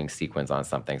like gluing sequins on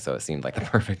something, so it seemed like the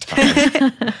perfect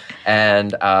time.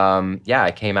 And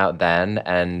I came out then,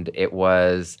 and it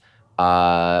was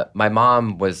my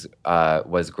mom was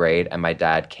great, and my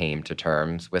dad came to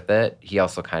terms with it. He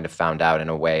also kind of found out in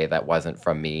a way that wasn't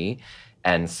from me,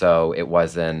 and so it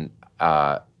wasn't.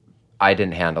 I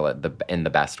didn't handle it in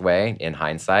the best way, in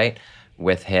hindsight.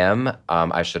 With him,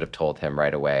 I should have told him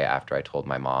right away after I told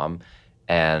my mom.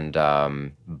 And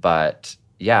but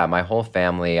yeah, my whole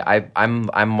family.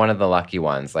 I'm one of the lucky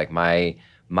ones. Like my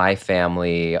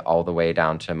family, all the way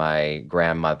down to my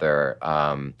grandmother.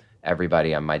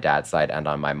 Everybody on my dad's side and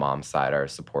on my mom's side are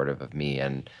supportive of me,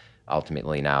 and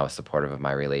ultimately now supportive of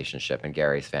my relationship. And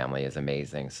Gary's family is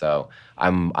amazing. So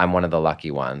I'm one of the lucky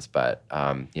ones, but there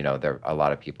are a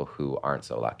lot of people who aren't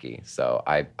so lucky. So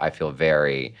I feel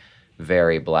very,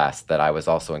 very blessed that I was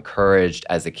also encouraged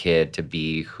as a kid to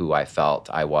be who I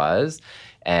felt I was.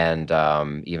 And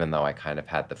even though I kind of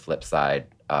had the flip side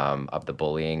of the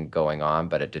bullying going on,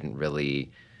 but it didn't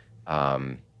really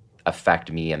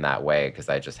affect me in that way, because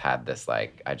I just had this I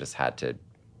just had to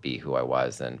be who I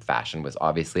was, and fashion was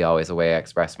obviously always a way I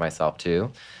expressed myself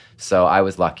too. So I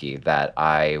was lucky that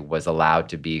I was allowed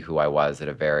to be who I was at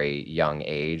a very young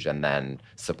age, and then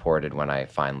supported when I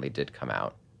finally did come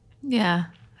out. Yeah,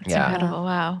 that's incredible.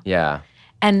 Wow. Yeah.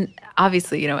 And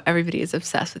obviously, everybody is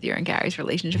obsessed with your and Gary's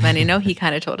relationship. And I know he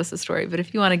kind of told us the story, but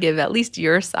if you want to give at least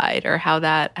your side, or how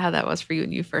that was for you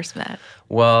when you first met.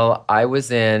 Well,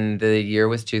 the year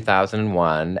was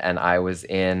 2001, and I was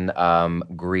in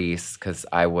Greece because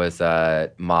I was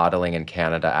modeling in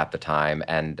Canada at the time,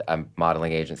 and a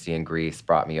modeling agency in Greece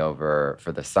brought me over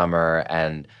for the summer,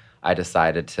 and I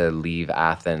decided to leave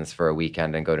Athens for a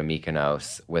weekend and go to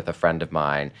Mykonos with a friend of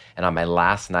mine. And on my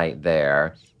last night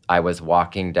there, I was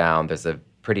walking down. There's a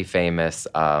pretty famous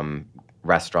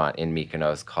restaurant in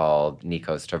Mykonos called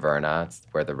Nikos Taverna. It's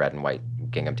where the red and white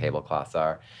gingham tablecloths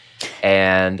are.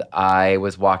 And I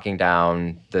was walking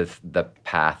down the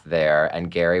path there,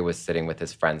 and Gary was sitting with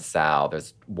his friend Sal.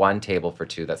 There's one table for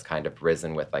two that's kind of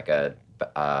risen with like a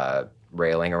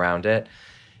railing around it.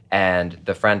 And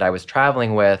the friend I was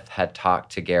traveling with had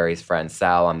talked to Gary's friend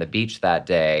Sal on the beach that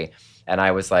day. And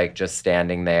I was like just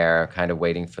standing there kind of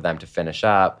waiting for them to finish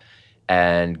up.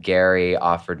 And Gary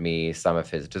offered me some of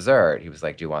his dessert. He was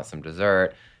like, "Do you want some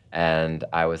dessert?" And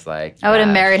I was like, I would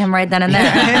have married him right then and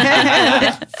there.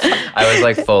 I was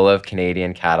like full of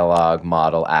Canadian catalog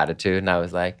model attitude. And I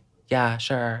was like, yeah,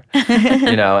 sure.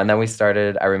 And then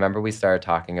I remember we started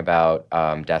talking about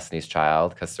Destiny's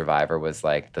Child, because Survivor was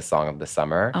like the song of the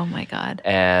summer. Oh my God.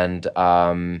 And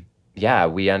I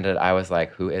was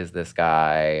like, who is this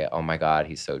guy? Oh my God,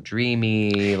 he's so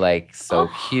dreamy, like so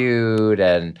cute,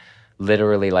 and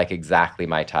literally like exactly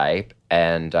my type.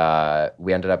 And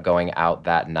we ended up going out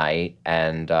that night,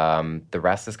 and the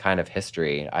rest is kind of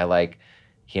history.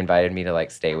 He invited me to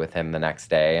like stay with him the next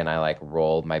day, and I like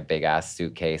rolled my big ass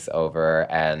suitcase over,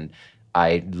 and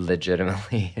I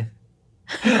legitimately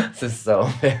this is so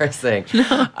embarrassing.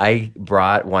 No. I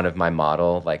brought one of my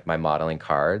modeling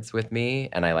cards with me,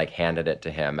 and I like handed it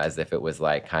to him as if it was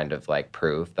like kind of like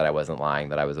proof that I wasn't lying,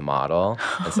 that I was a model.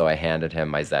 And so I handed him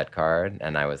my Zed card,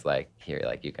 and I was like, here,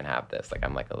 like you can have this. Like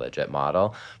I'm like a legit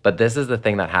model. But this is the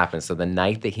thing that happened. So the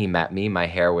night that he met me, my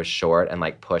hair was short and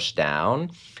like pushed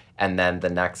down. And then the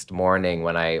next morning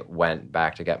when I went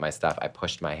back to get my stuff, I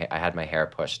had my hair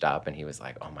pushed up, and he was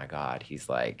like, oh my God. He's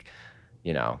like,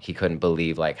 you know, he couldn't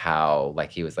believe like how,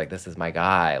 like he was like, this is my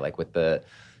guy, like with the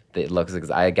looks.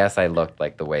 I guess I looked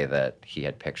like the way that he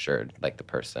had pictured like the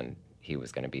person he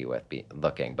was going to be with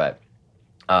looking. But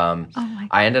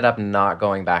I ended up not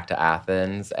going back to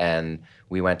Athens, and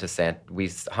we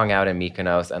hung out in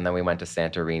Mykonos, and then we went to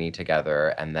Santorini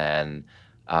together, and then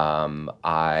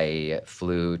I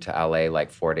flew to LA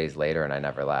like 4 days later, and I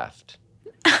never left.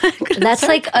 That's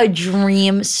like a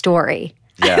dream story.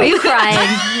 Yeah. Are you crying?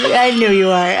 I knew you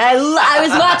were. I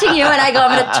was watching you, and I go,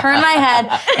 I'm going to turn my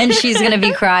head, and she's going to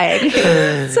be crying.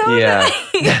 So yeah,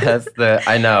 nice.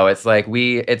 I know. It's like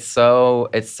it's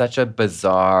such a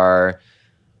bizarre,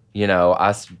 you know,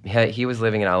 he was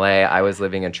living in LA, I was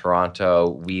living in Toronto.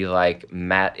 We like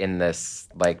met in this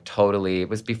like totally, it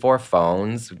was before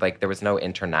phones, like there was no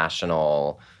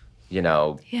international, you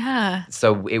know. Yeah.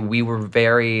 So we were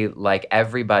very, like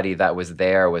everybody that was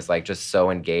there was like just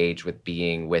so engaged with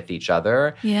being with each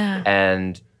other. Yeah.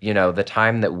 And, you know, the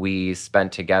time that we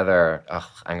spent together,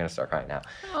 I'm going to start crying now.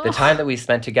 The time that we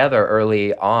spent together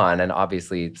early on, and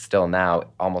obviously still now,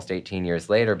 almost 18 years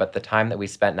later, but the time that we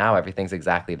spent now, everything's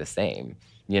exactly the same.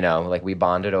 You know, like we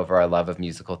bonded over our love of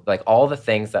musical, like all the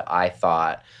things that I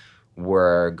thought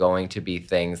were going to be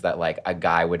things that like a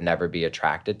guy would never be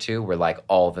attracted to were like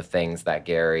all the things that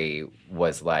Gary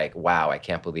was like, wow, I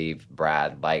can't believe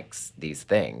Brad likes these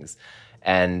things.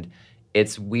 And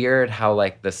it's weird how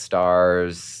like the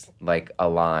stars like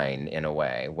align in a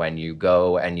way when you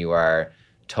go and you are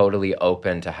totally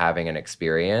open to having an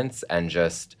experience and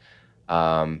just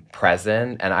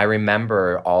present. And I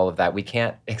remember all of that. We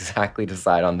can't exactly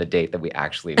decide on the date that we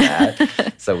actually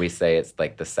met. So we say it's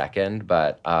like the second,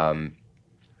 but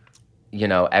you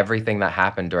know, everything that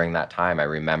happened during that time, I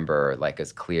remember like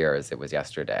as clear as it was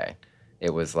yesterday.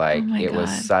 It was like, it was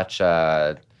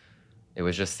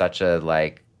just such a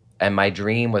like, and my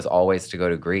dream was always to go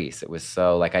to Greece. It was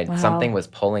so like something was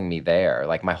pulling me there.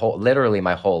 Like literally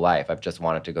my whole life, I've just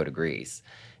wanted to go to Greece.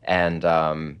 And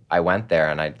I went there,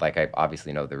 and I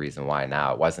obviously know the reason why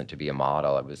now. It wasn't to be a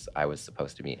model. I was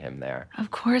supposed to meet him there.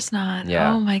 Of course not.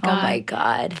 Yeah. Oh my God. Oh my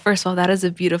God. First of all, that is a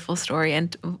beautiful story,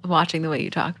 and watching the way you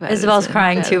talk about Isabel's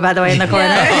crying too, by the way, in the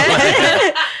corner.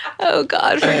 Oh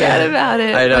God, forget about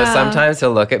it. I know. Wow. Sometimes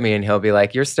he'll look at me and he'll be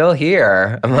like, "You're still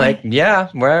here." I'm like, "Yeah,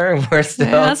 we're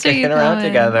still kicking around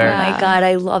together." Oh my God,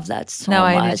 I love that so much.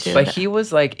 I do too. But he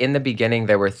was like, in the beginning,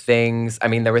 there were things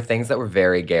that were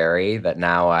very Gary that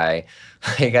now I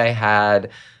had,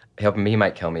 he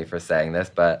might kill me for saying this,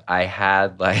 but I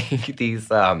had like these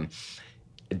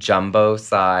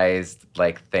jumbo-sized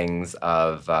like things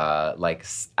of like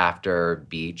after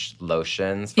beach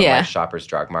lotions from like Shoppers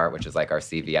Drug Mart, which is like our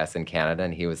CVS in Canada.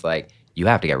 And he was like, you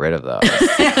have to get rid of those.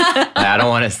 I don't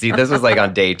want to see. This was like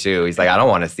on day 2. He's like, I don't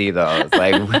want to see those.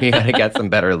 Like, we got to get some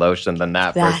better lotion than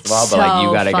that, first of all. But like,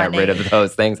 you got to get rid of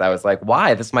those things. I was like,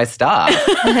 why? This is my stuff.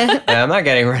 I'm not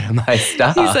getting rid of my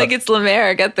stuff. He's like, it's La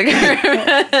Mer. Get the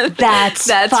That's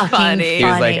funny. He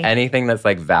was like, anything that's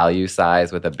like value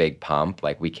size with a big pump,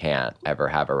 like we can't ever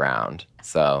have around.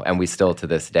 So, and we still to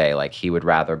this day, like he would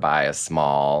rather buy a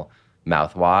small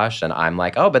mouthwash, and I'm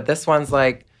like, oh, but this one's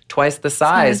like twice the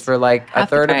size for like a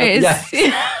third of the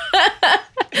price.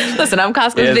 Listen, I'm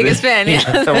Costco's biggest fan.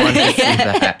 Yeah. The one to see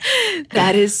that.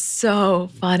 That is so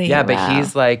funny. Yeah, but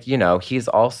he's like, you know, he's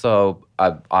also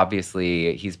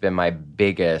obviously he's been my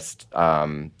biggest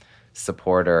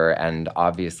supporter, and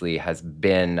obviously has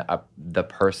been the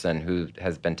person who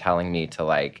has been telling me to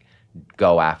like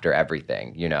go after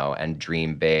everything, you know, and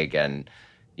dream big, and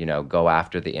you know, go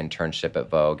after the internship at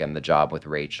Vogue and the job with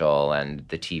Rachel and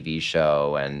the TV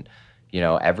show and, you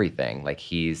know, everything. Like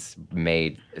he's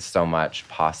made so much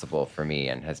possible for me,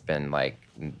 and has been like,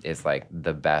 is like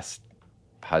the best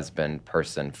husband,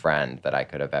 person, friend that I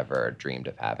could have ever dreamed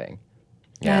of having.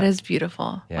 Yeah. That is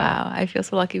beautiful. Yeah. Wow. I feel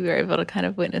so lucky we were able to kind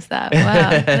of witness that.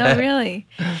 Wow. No, really.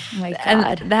 Oh my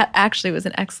God. And that actually was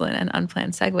an excellent and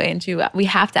unplanned segue into, we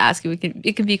have to ask you,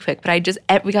 it can be quick,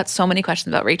 but we got so many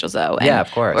questions about Rachel Zoe. And yeah, of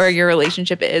course. Where your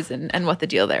relationship is and what the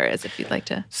deal there is, if you'd like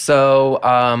to. So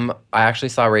I actually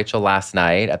saw Rachel last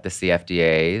night at the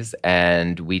CFDAs,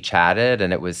 and we chatted,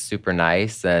 and it was super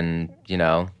nice and, you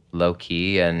know, low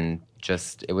key, and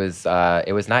just it was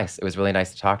nice. It was really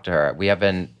nice to talk to her. We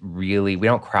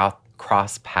don't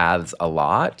cross paths a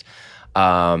lot,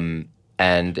 and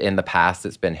in the past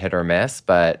it's been hit or miss.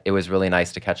 But it was really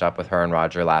nice to catch up with her and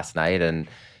Roger last night, and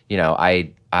you know,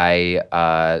 I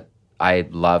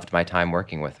loved my time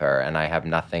working with her, and I have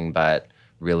nothing but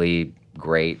really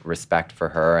great respect for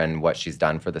her and what she's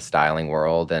done for the styling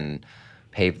world, and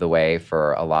paved the way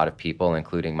for a lot of people,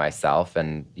 including myself.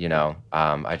 And, you know,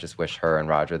 I just wish her and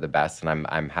Roger the best. And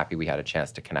I'm happy we had a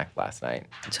chance to connect last night.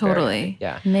 Totally.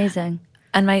 Yeah. Amazing.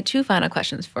 And my 2 final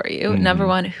questions for you. Number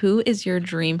 1, who is your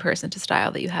dream person to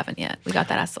style that you haven't yet? We got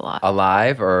that asked a lot.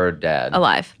 Alive or dead?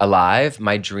 Alive. Alive.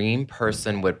 My dream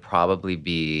person would probably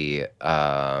be,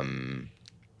 I'm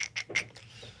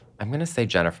going to say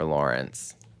Jennifer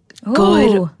Lawrence.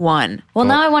 Good one. Well,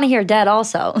 now I want to hear dead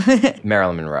also.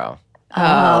 Marilyn Monroe.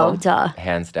 Oh, duh.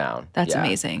 Hands down. That's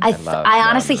amazing. I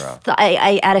honestly,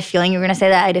 I had a feeling you were going to say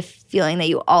that. I had a feeling that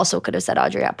you also could have said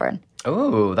Audrey Hepburn.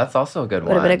 Ooh, that's also a good one.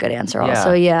 Would have been a good answer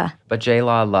also, yeah. But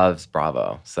J-Law loves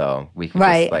Bravo, so we could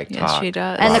just like talk. Yes, she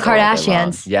does. And the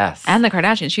Kardashians. Yes. And the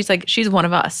Kardashians. She's one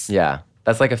of us. Yeah.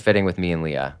 That's like a fitting with me and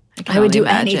Leah. I would do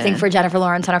anything for Jennifer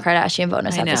Lawrence on a Kardashian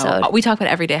bonus episode. We talk about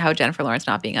every day how Jennifer Lawrence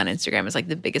not being on Instagram is like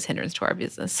the biggest hindrance to our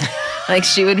business. Like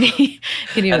she would be,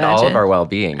 can you and imagine? all of our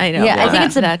well-being. I know. Yeah, I think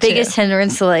it's the biggest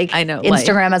hindrance to like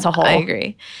Instagram as a whole. I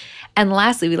agree. And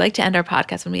lastly, we like to end our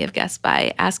podcast when we have guests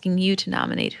by asking you to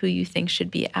nominate who you think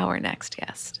should be our next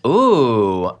guest.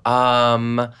 Ooh,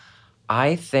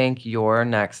 I think your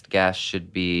next guest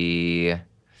should be...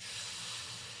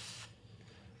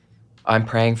 I'm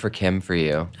praying for Kim for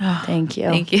you. Oh, thank you.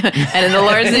 Thank you. And in the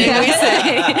Lord's name we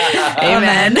say,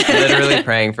 amen. Literally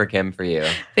praying for Kim for you.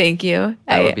 Thank you.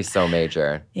 That would be so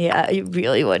major. Yeah, it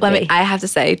really would be. I have to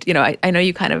say, you know, I know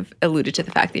you kind of alluded to the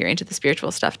fact that you're into the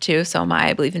spiritual stuff too. So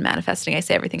I believe in manifesting. I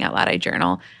say everything out loud. I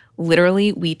journal.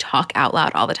 Literally, we talk out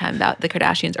loud all the time about the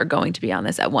Kardashians are going to be on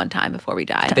this at one time before we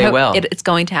die. They will. It's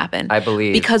going to happen. I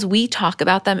believe. Because we talk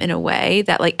about them in a way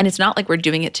that and it's not like we're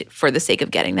doing it for the sake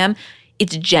of getting them.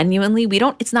 It's genuinely,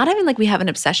 it's not even like we have an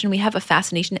obsession. We have a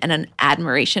fascination and an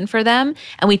admiration for them.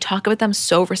 And we talk about them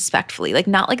so respectfully,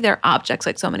 not like they're objects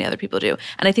like so many other people do.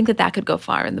 And I think that could go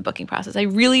far in the booking process. I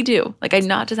really do. I'm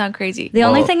not to sound crazy. The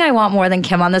only thing I want more than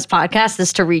Kim on this podcast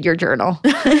is to read your journal.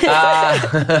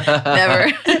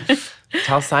 Never.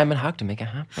 Tell Simon Hug to make it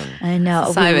happen. I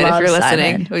know. Simon, if you're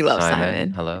listening, we love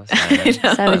Simon. Hello, Simon.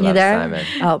 Simon, you there? Simon.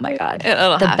 Oh my God.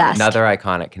 It'll the happen. best. Another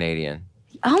iconic Canadian.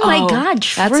 Oh my God,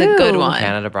 true. That's a good one.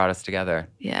 Canada brought us together.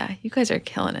 Yeah, you guys are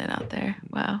killing it out there.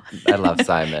 Wow. I love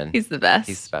Simon. He's the best.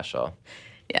 He's special.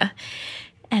 Yeah.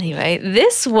 Anyway,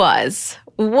 this was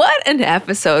what an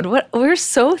episode. We're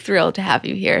so thrilled to have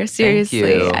you here. Seriously.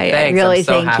 Thank you. I really I'm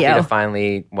so happy you. to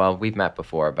finally, we've met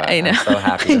before, but I know. I'm so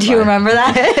happy. Do you remember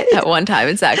that? At one time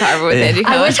in Sag Harbor with Andy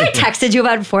Cohen. I wish I texted you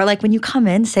about it before. When you come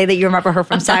in, say that you remember her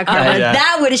from Sag Harbor.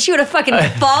 Yeah. She would have fucking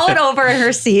fallen over in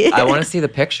her seat. I want to see the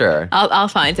picture. I'll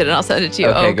find it and I'll send it to you.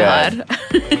 Okay, oh, God.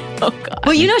 Oh, God.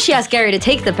 Well, she asked Gary to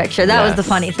take the picture. That was the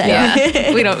funny thing.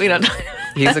 Yeah. we don't.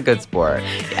 He's a good sport.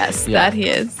 Yes, that he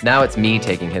is. Now it's me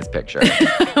taking his picture.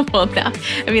 Well, now,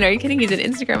 are you kidding? He's an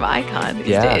Instagram icon these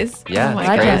days. Yeah, oh my it's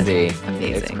God. crazy.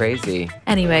 Amazing. It's crazy.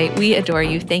 Anyway, we adore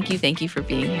you. Thank you for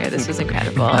being here. This was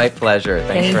incredible. My pleasure.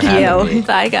 Thanks for Thank having me.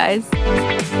 Bye, guys.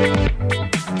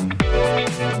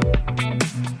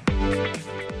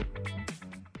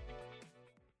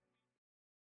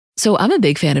 So I'm a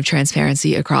big fan of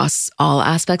transparency across all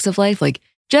aspects of life.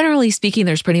 Generally speaking,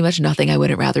 there's pretty much nothing I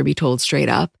wouldn't rather be told straight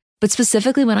up. But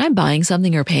specifically when I'm buying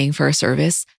something or paying for a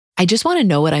service, I just want to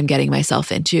know what I'm getting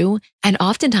myself into. And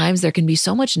oftentimes there can be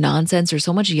so much nonsense or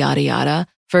so much yada yada.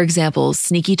 For example,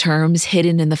 sneaky terms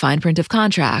hidden in the fine print of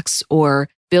contracts, or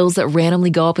bills that randomly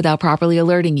go up without properly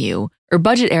alerting you, or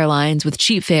budget airlines with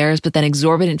cheap fares but then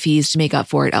exorbitant fees to make up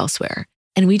for it elsewhere.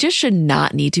 And we just should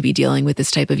not need to be dealing with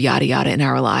this type of yada yada in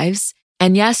our lives.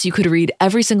 And yes, you could read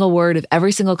every single word of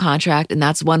every single contract, and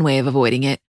that's one way of avoiding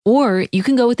it. Or you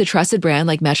can go with a trusted brand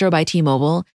like Metro by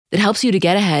T-Mobile that helps you to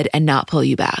get ahead and not pull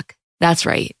you back. That's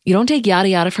right. You don't take yada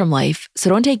yada from life, so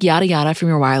don't take yada yada from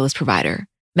your wireless provider.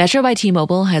 Metro by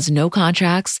T-Mobile has no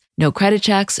contracts, no credit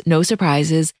checks, no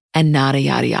surprises, and nada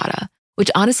yada yada, which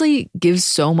honestly gives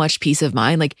so much peace of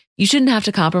mind. You shouldn't have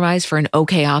to compromise for an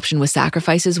okay option with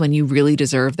sacrifices when you really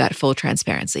deserve that full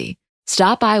transparency.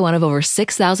 Stop by one of over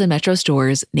 6,000 Metro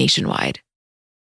stores nationwide.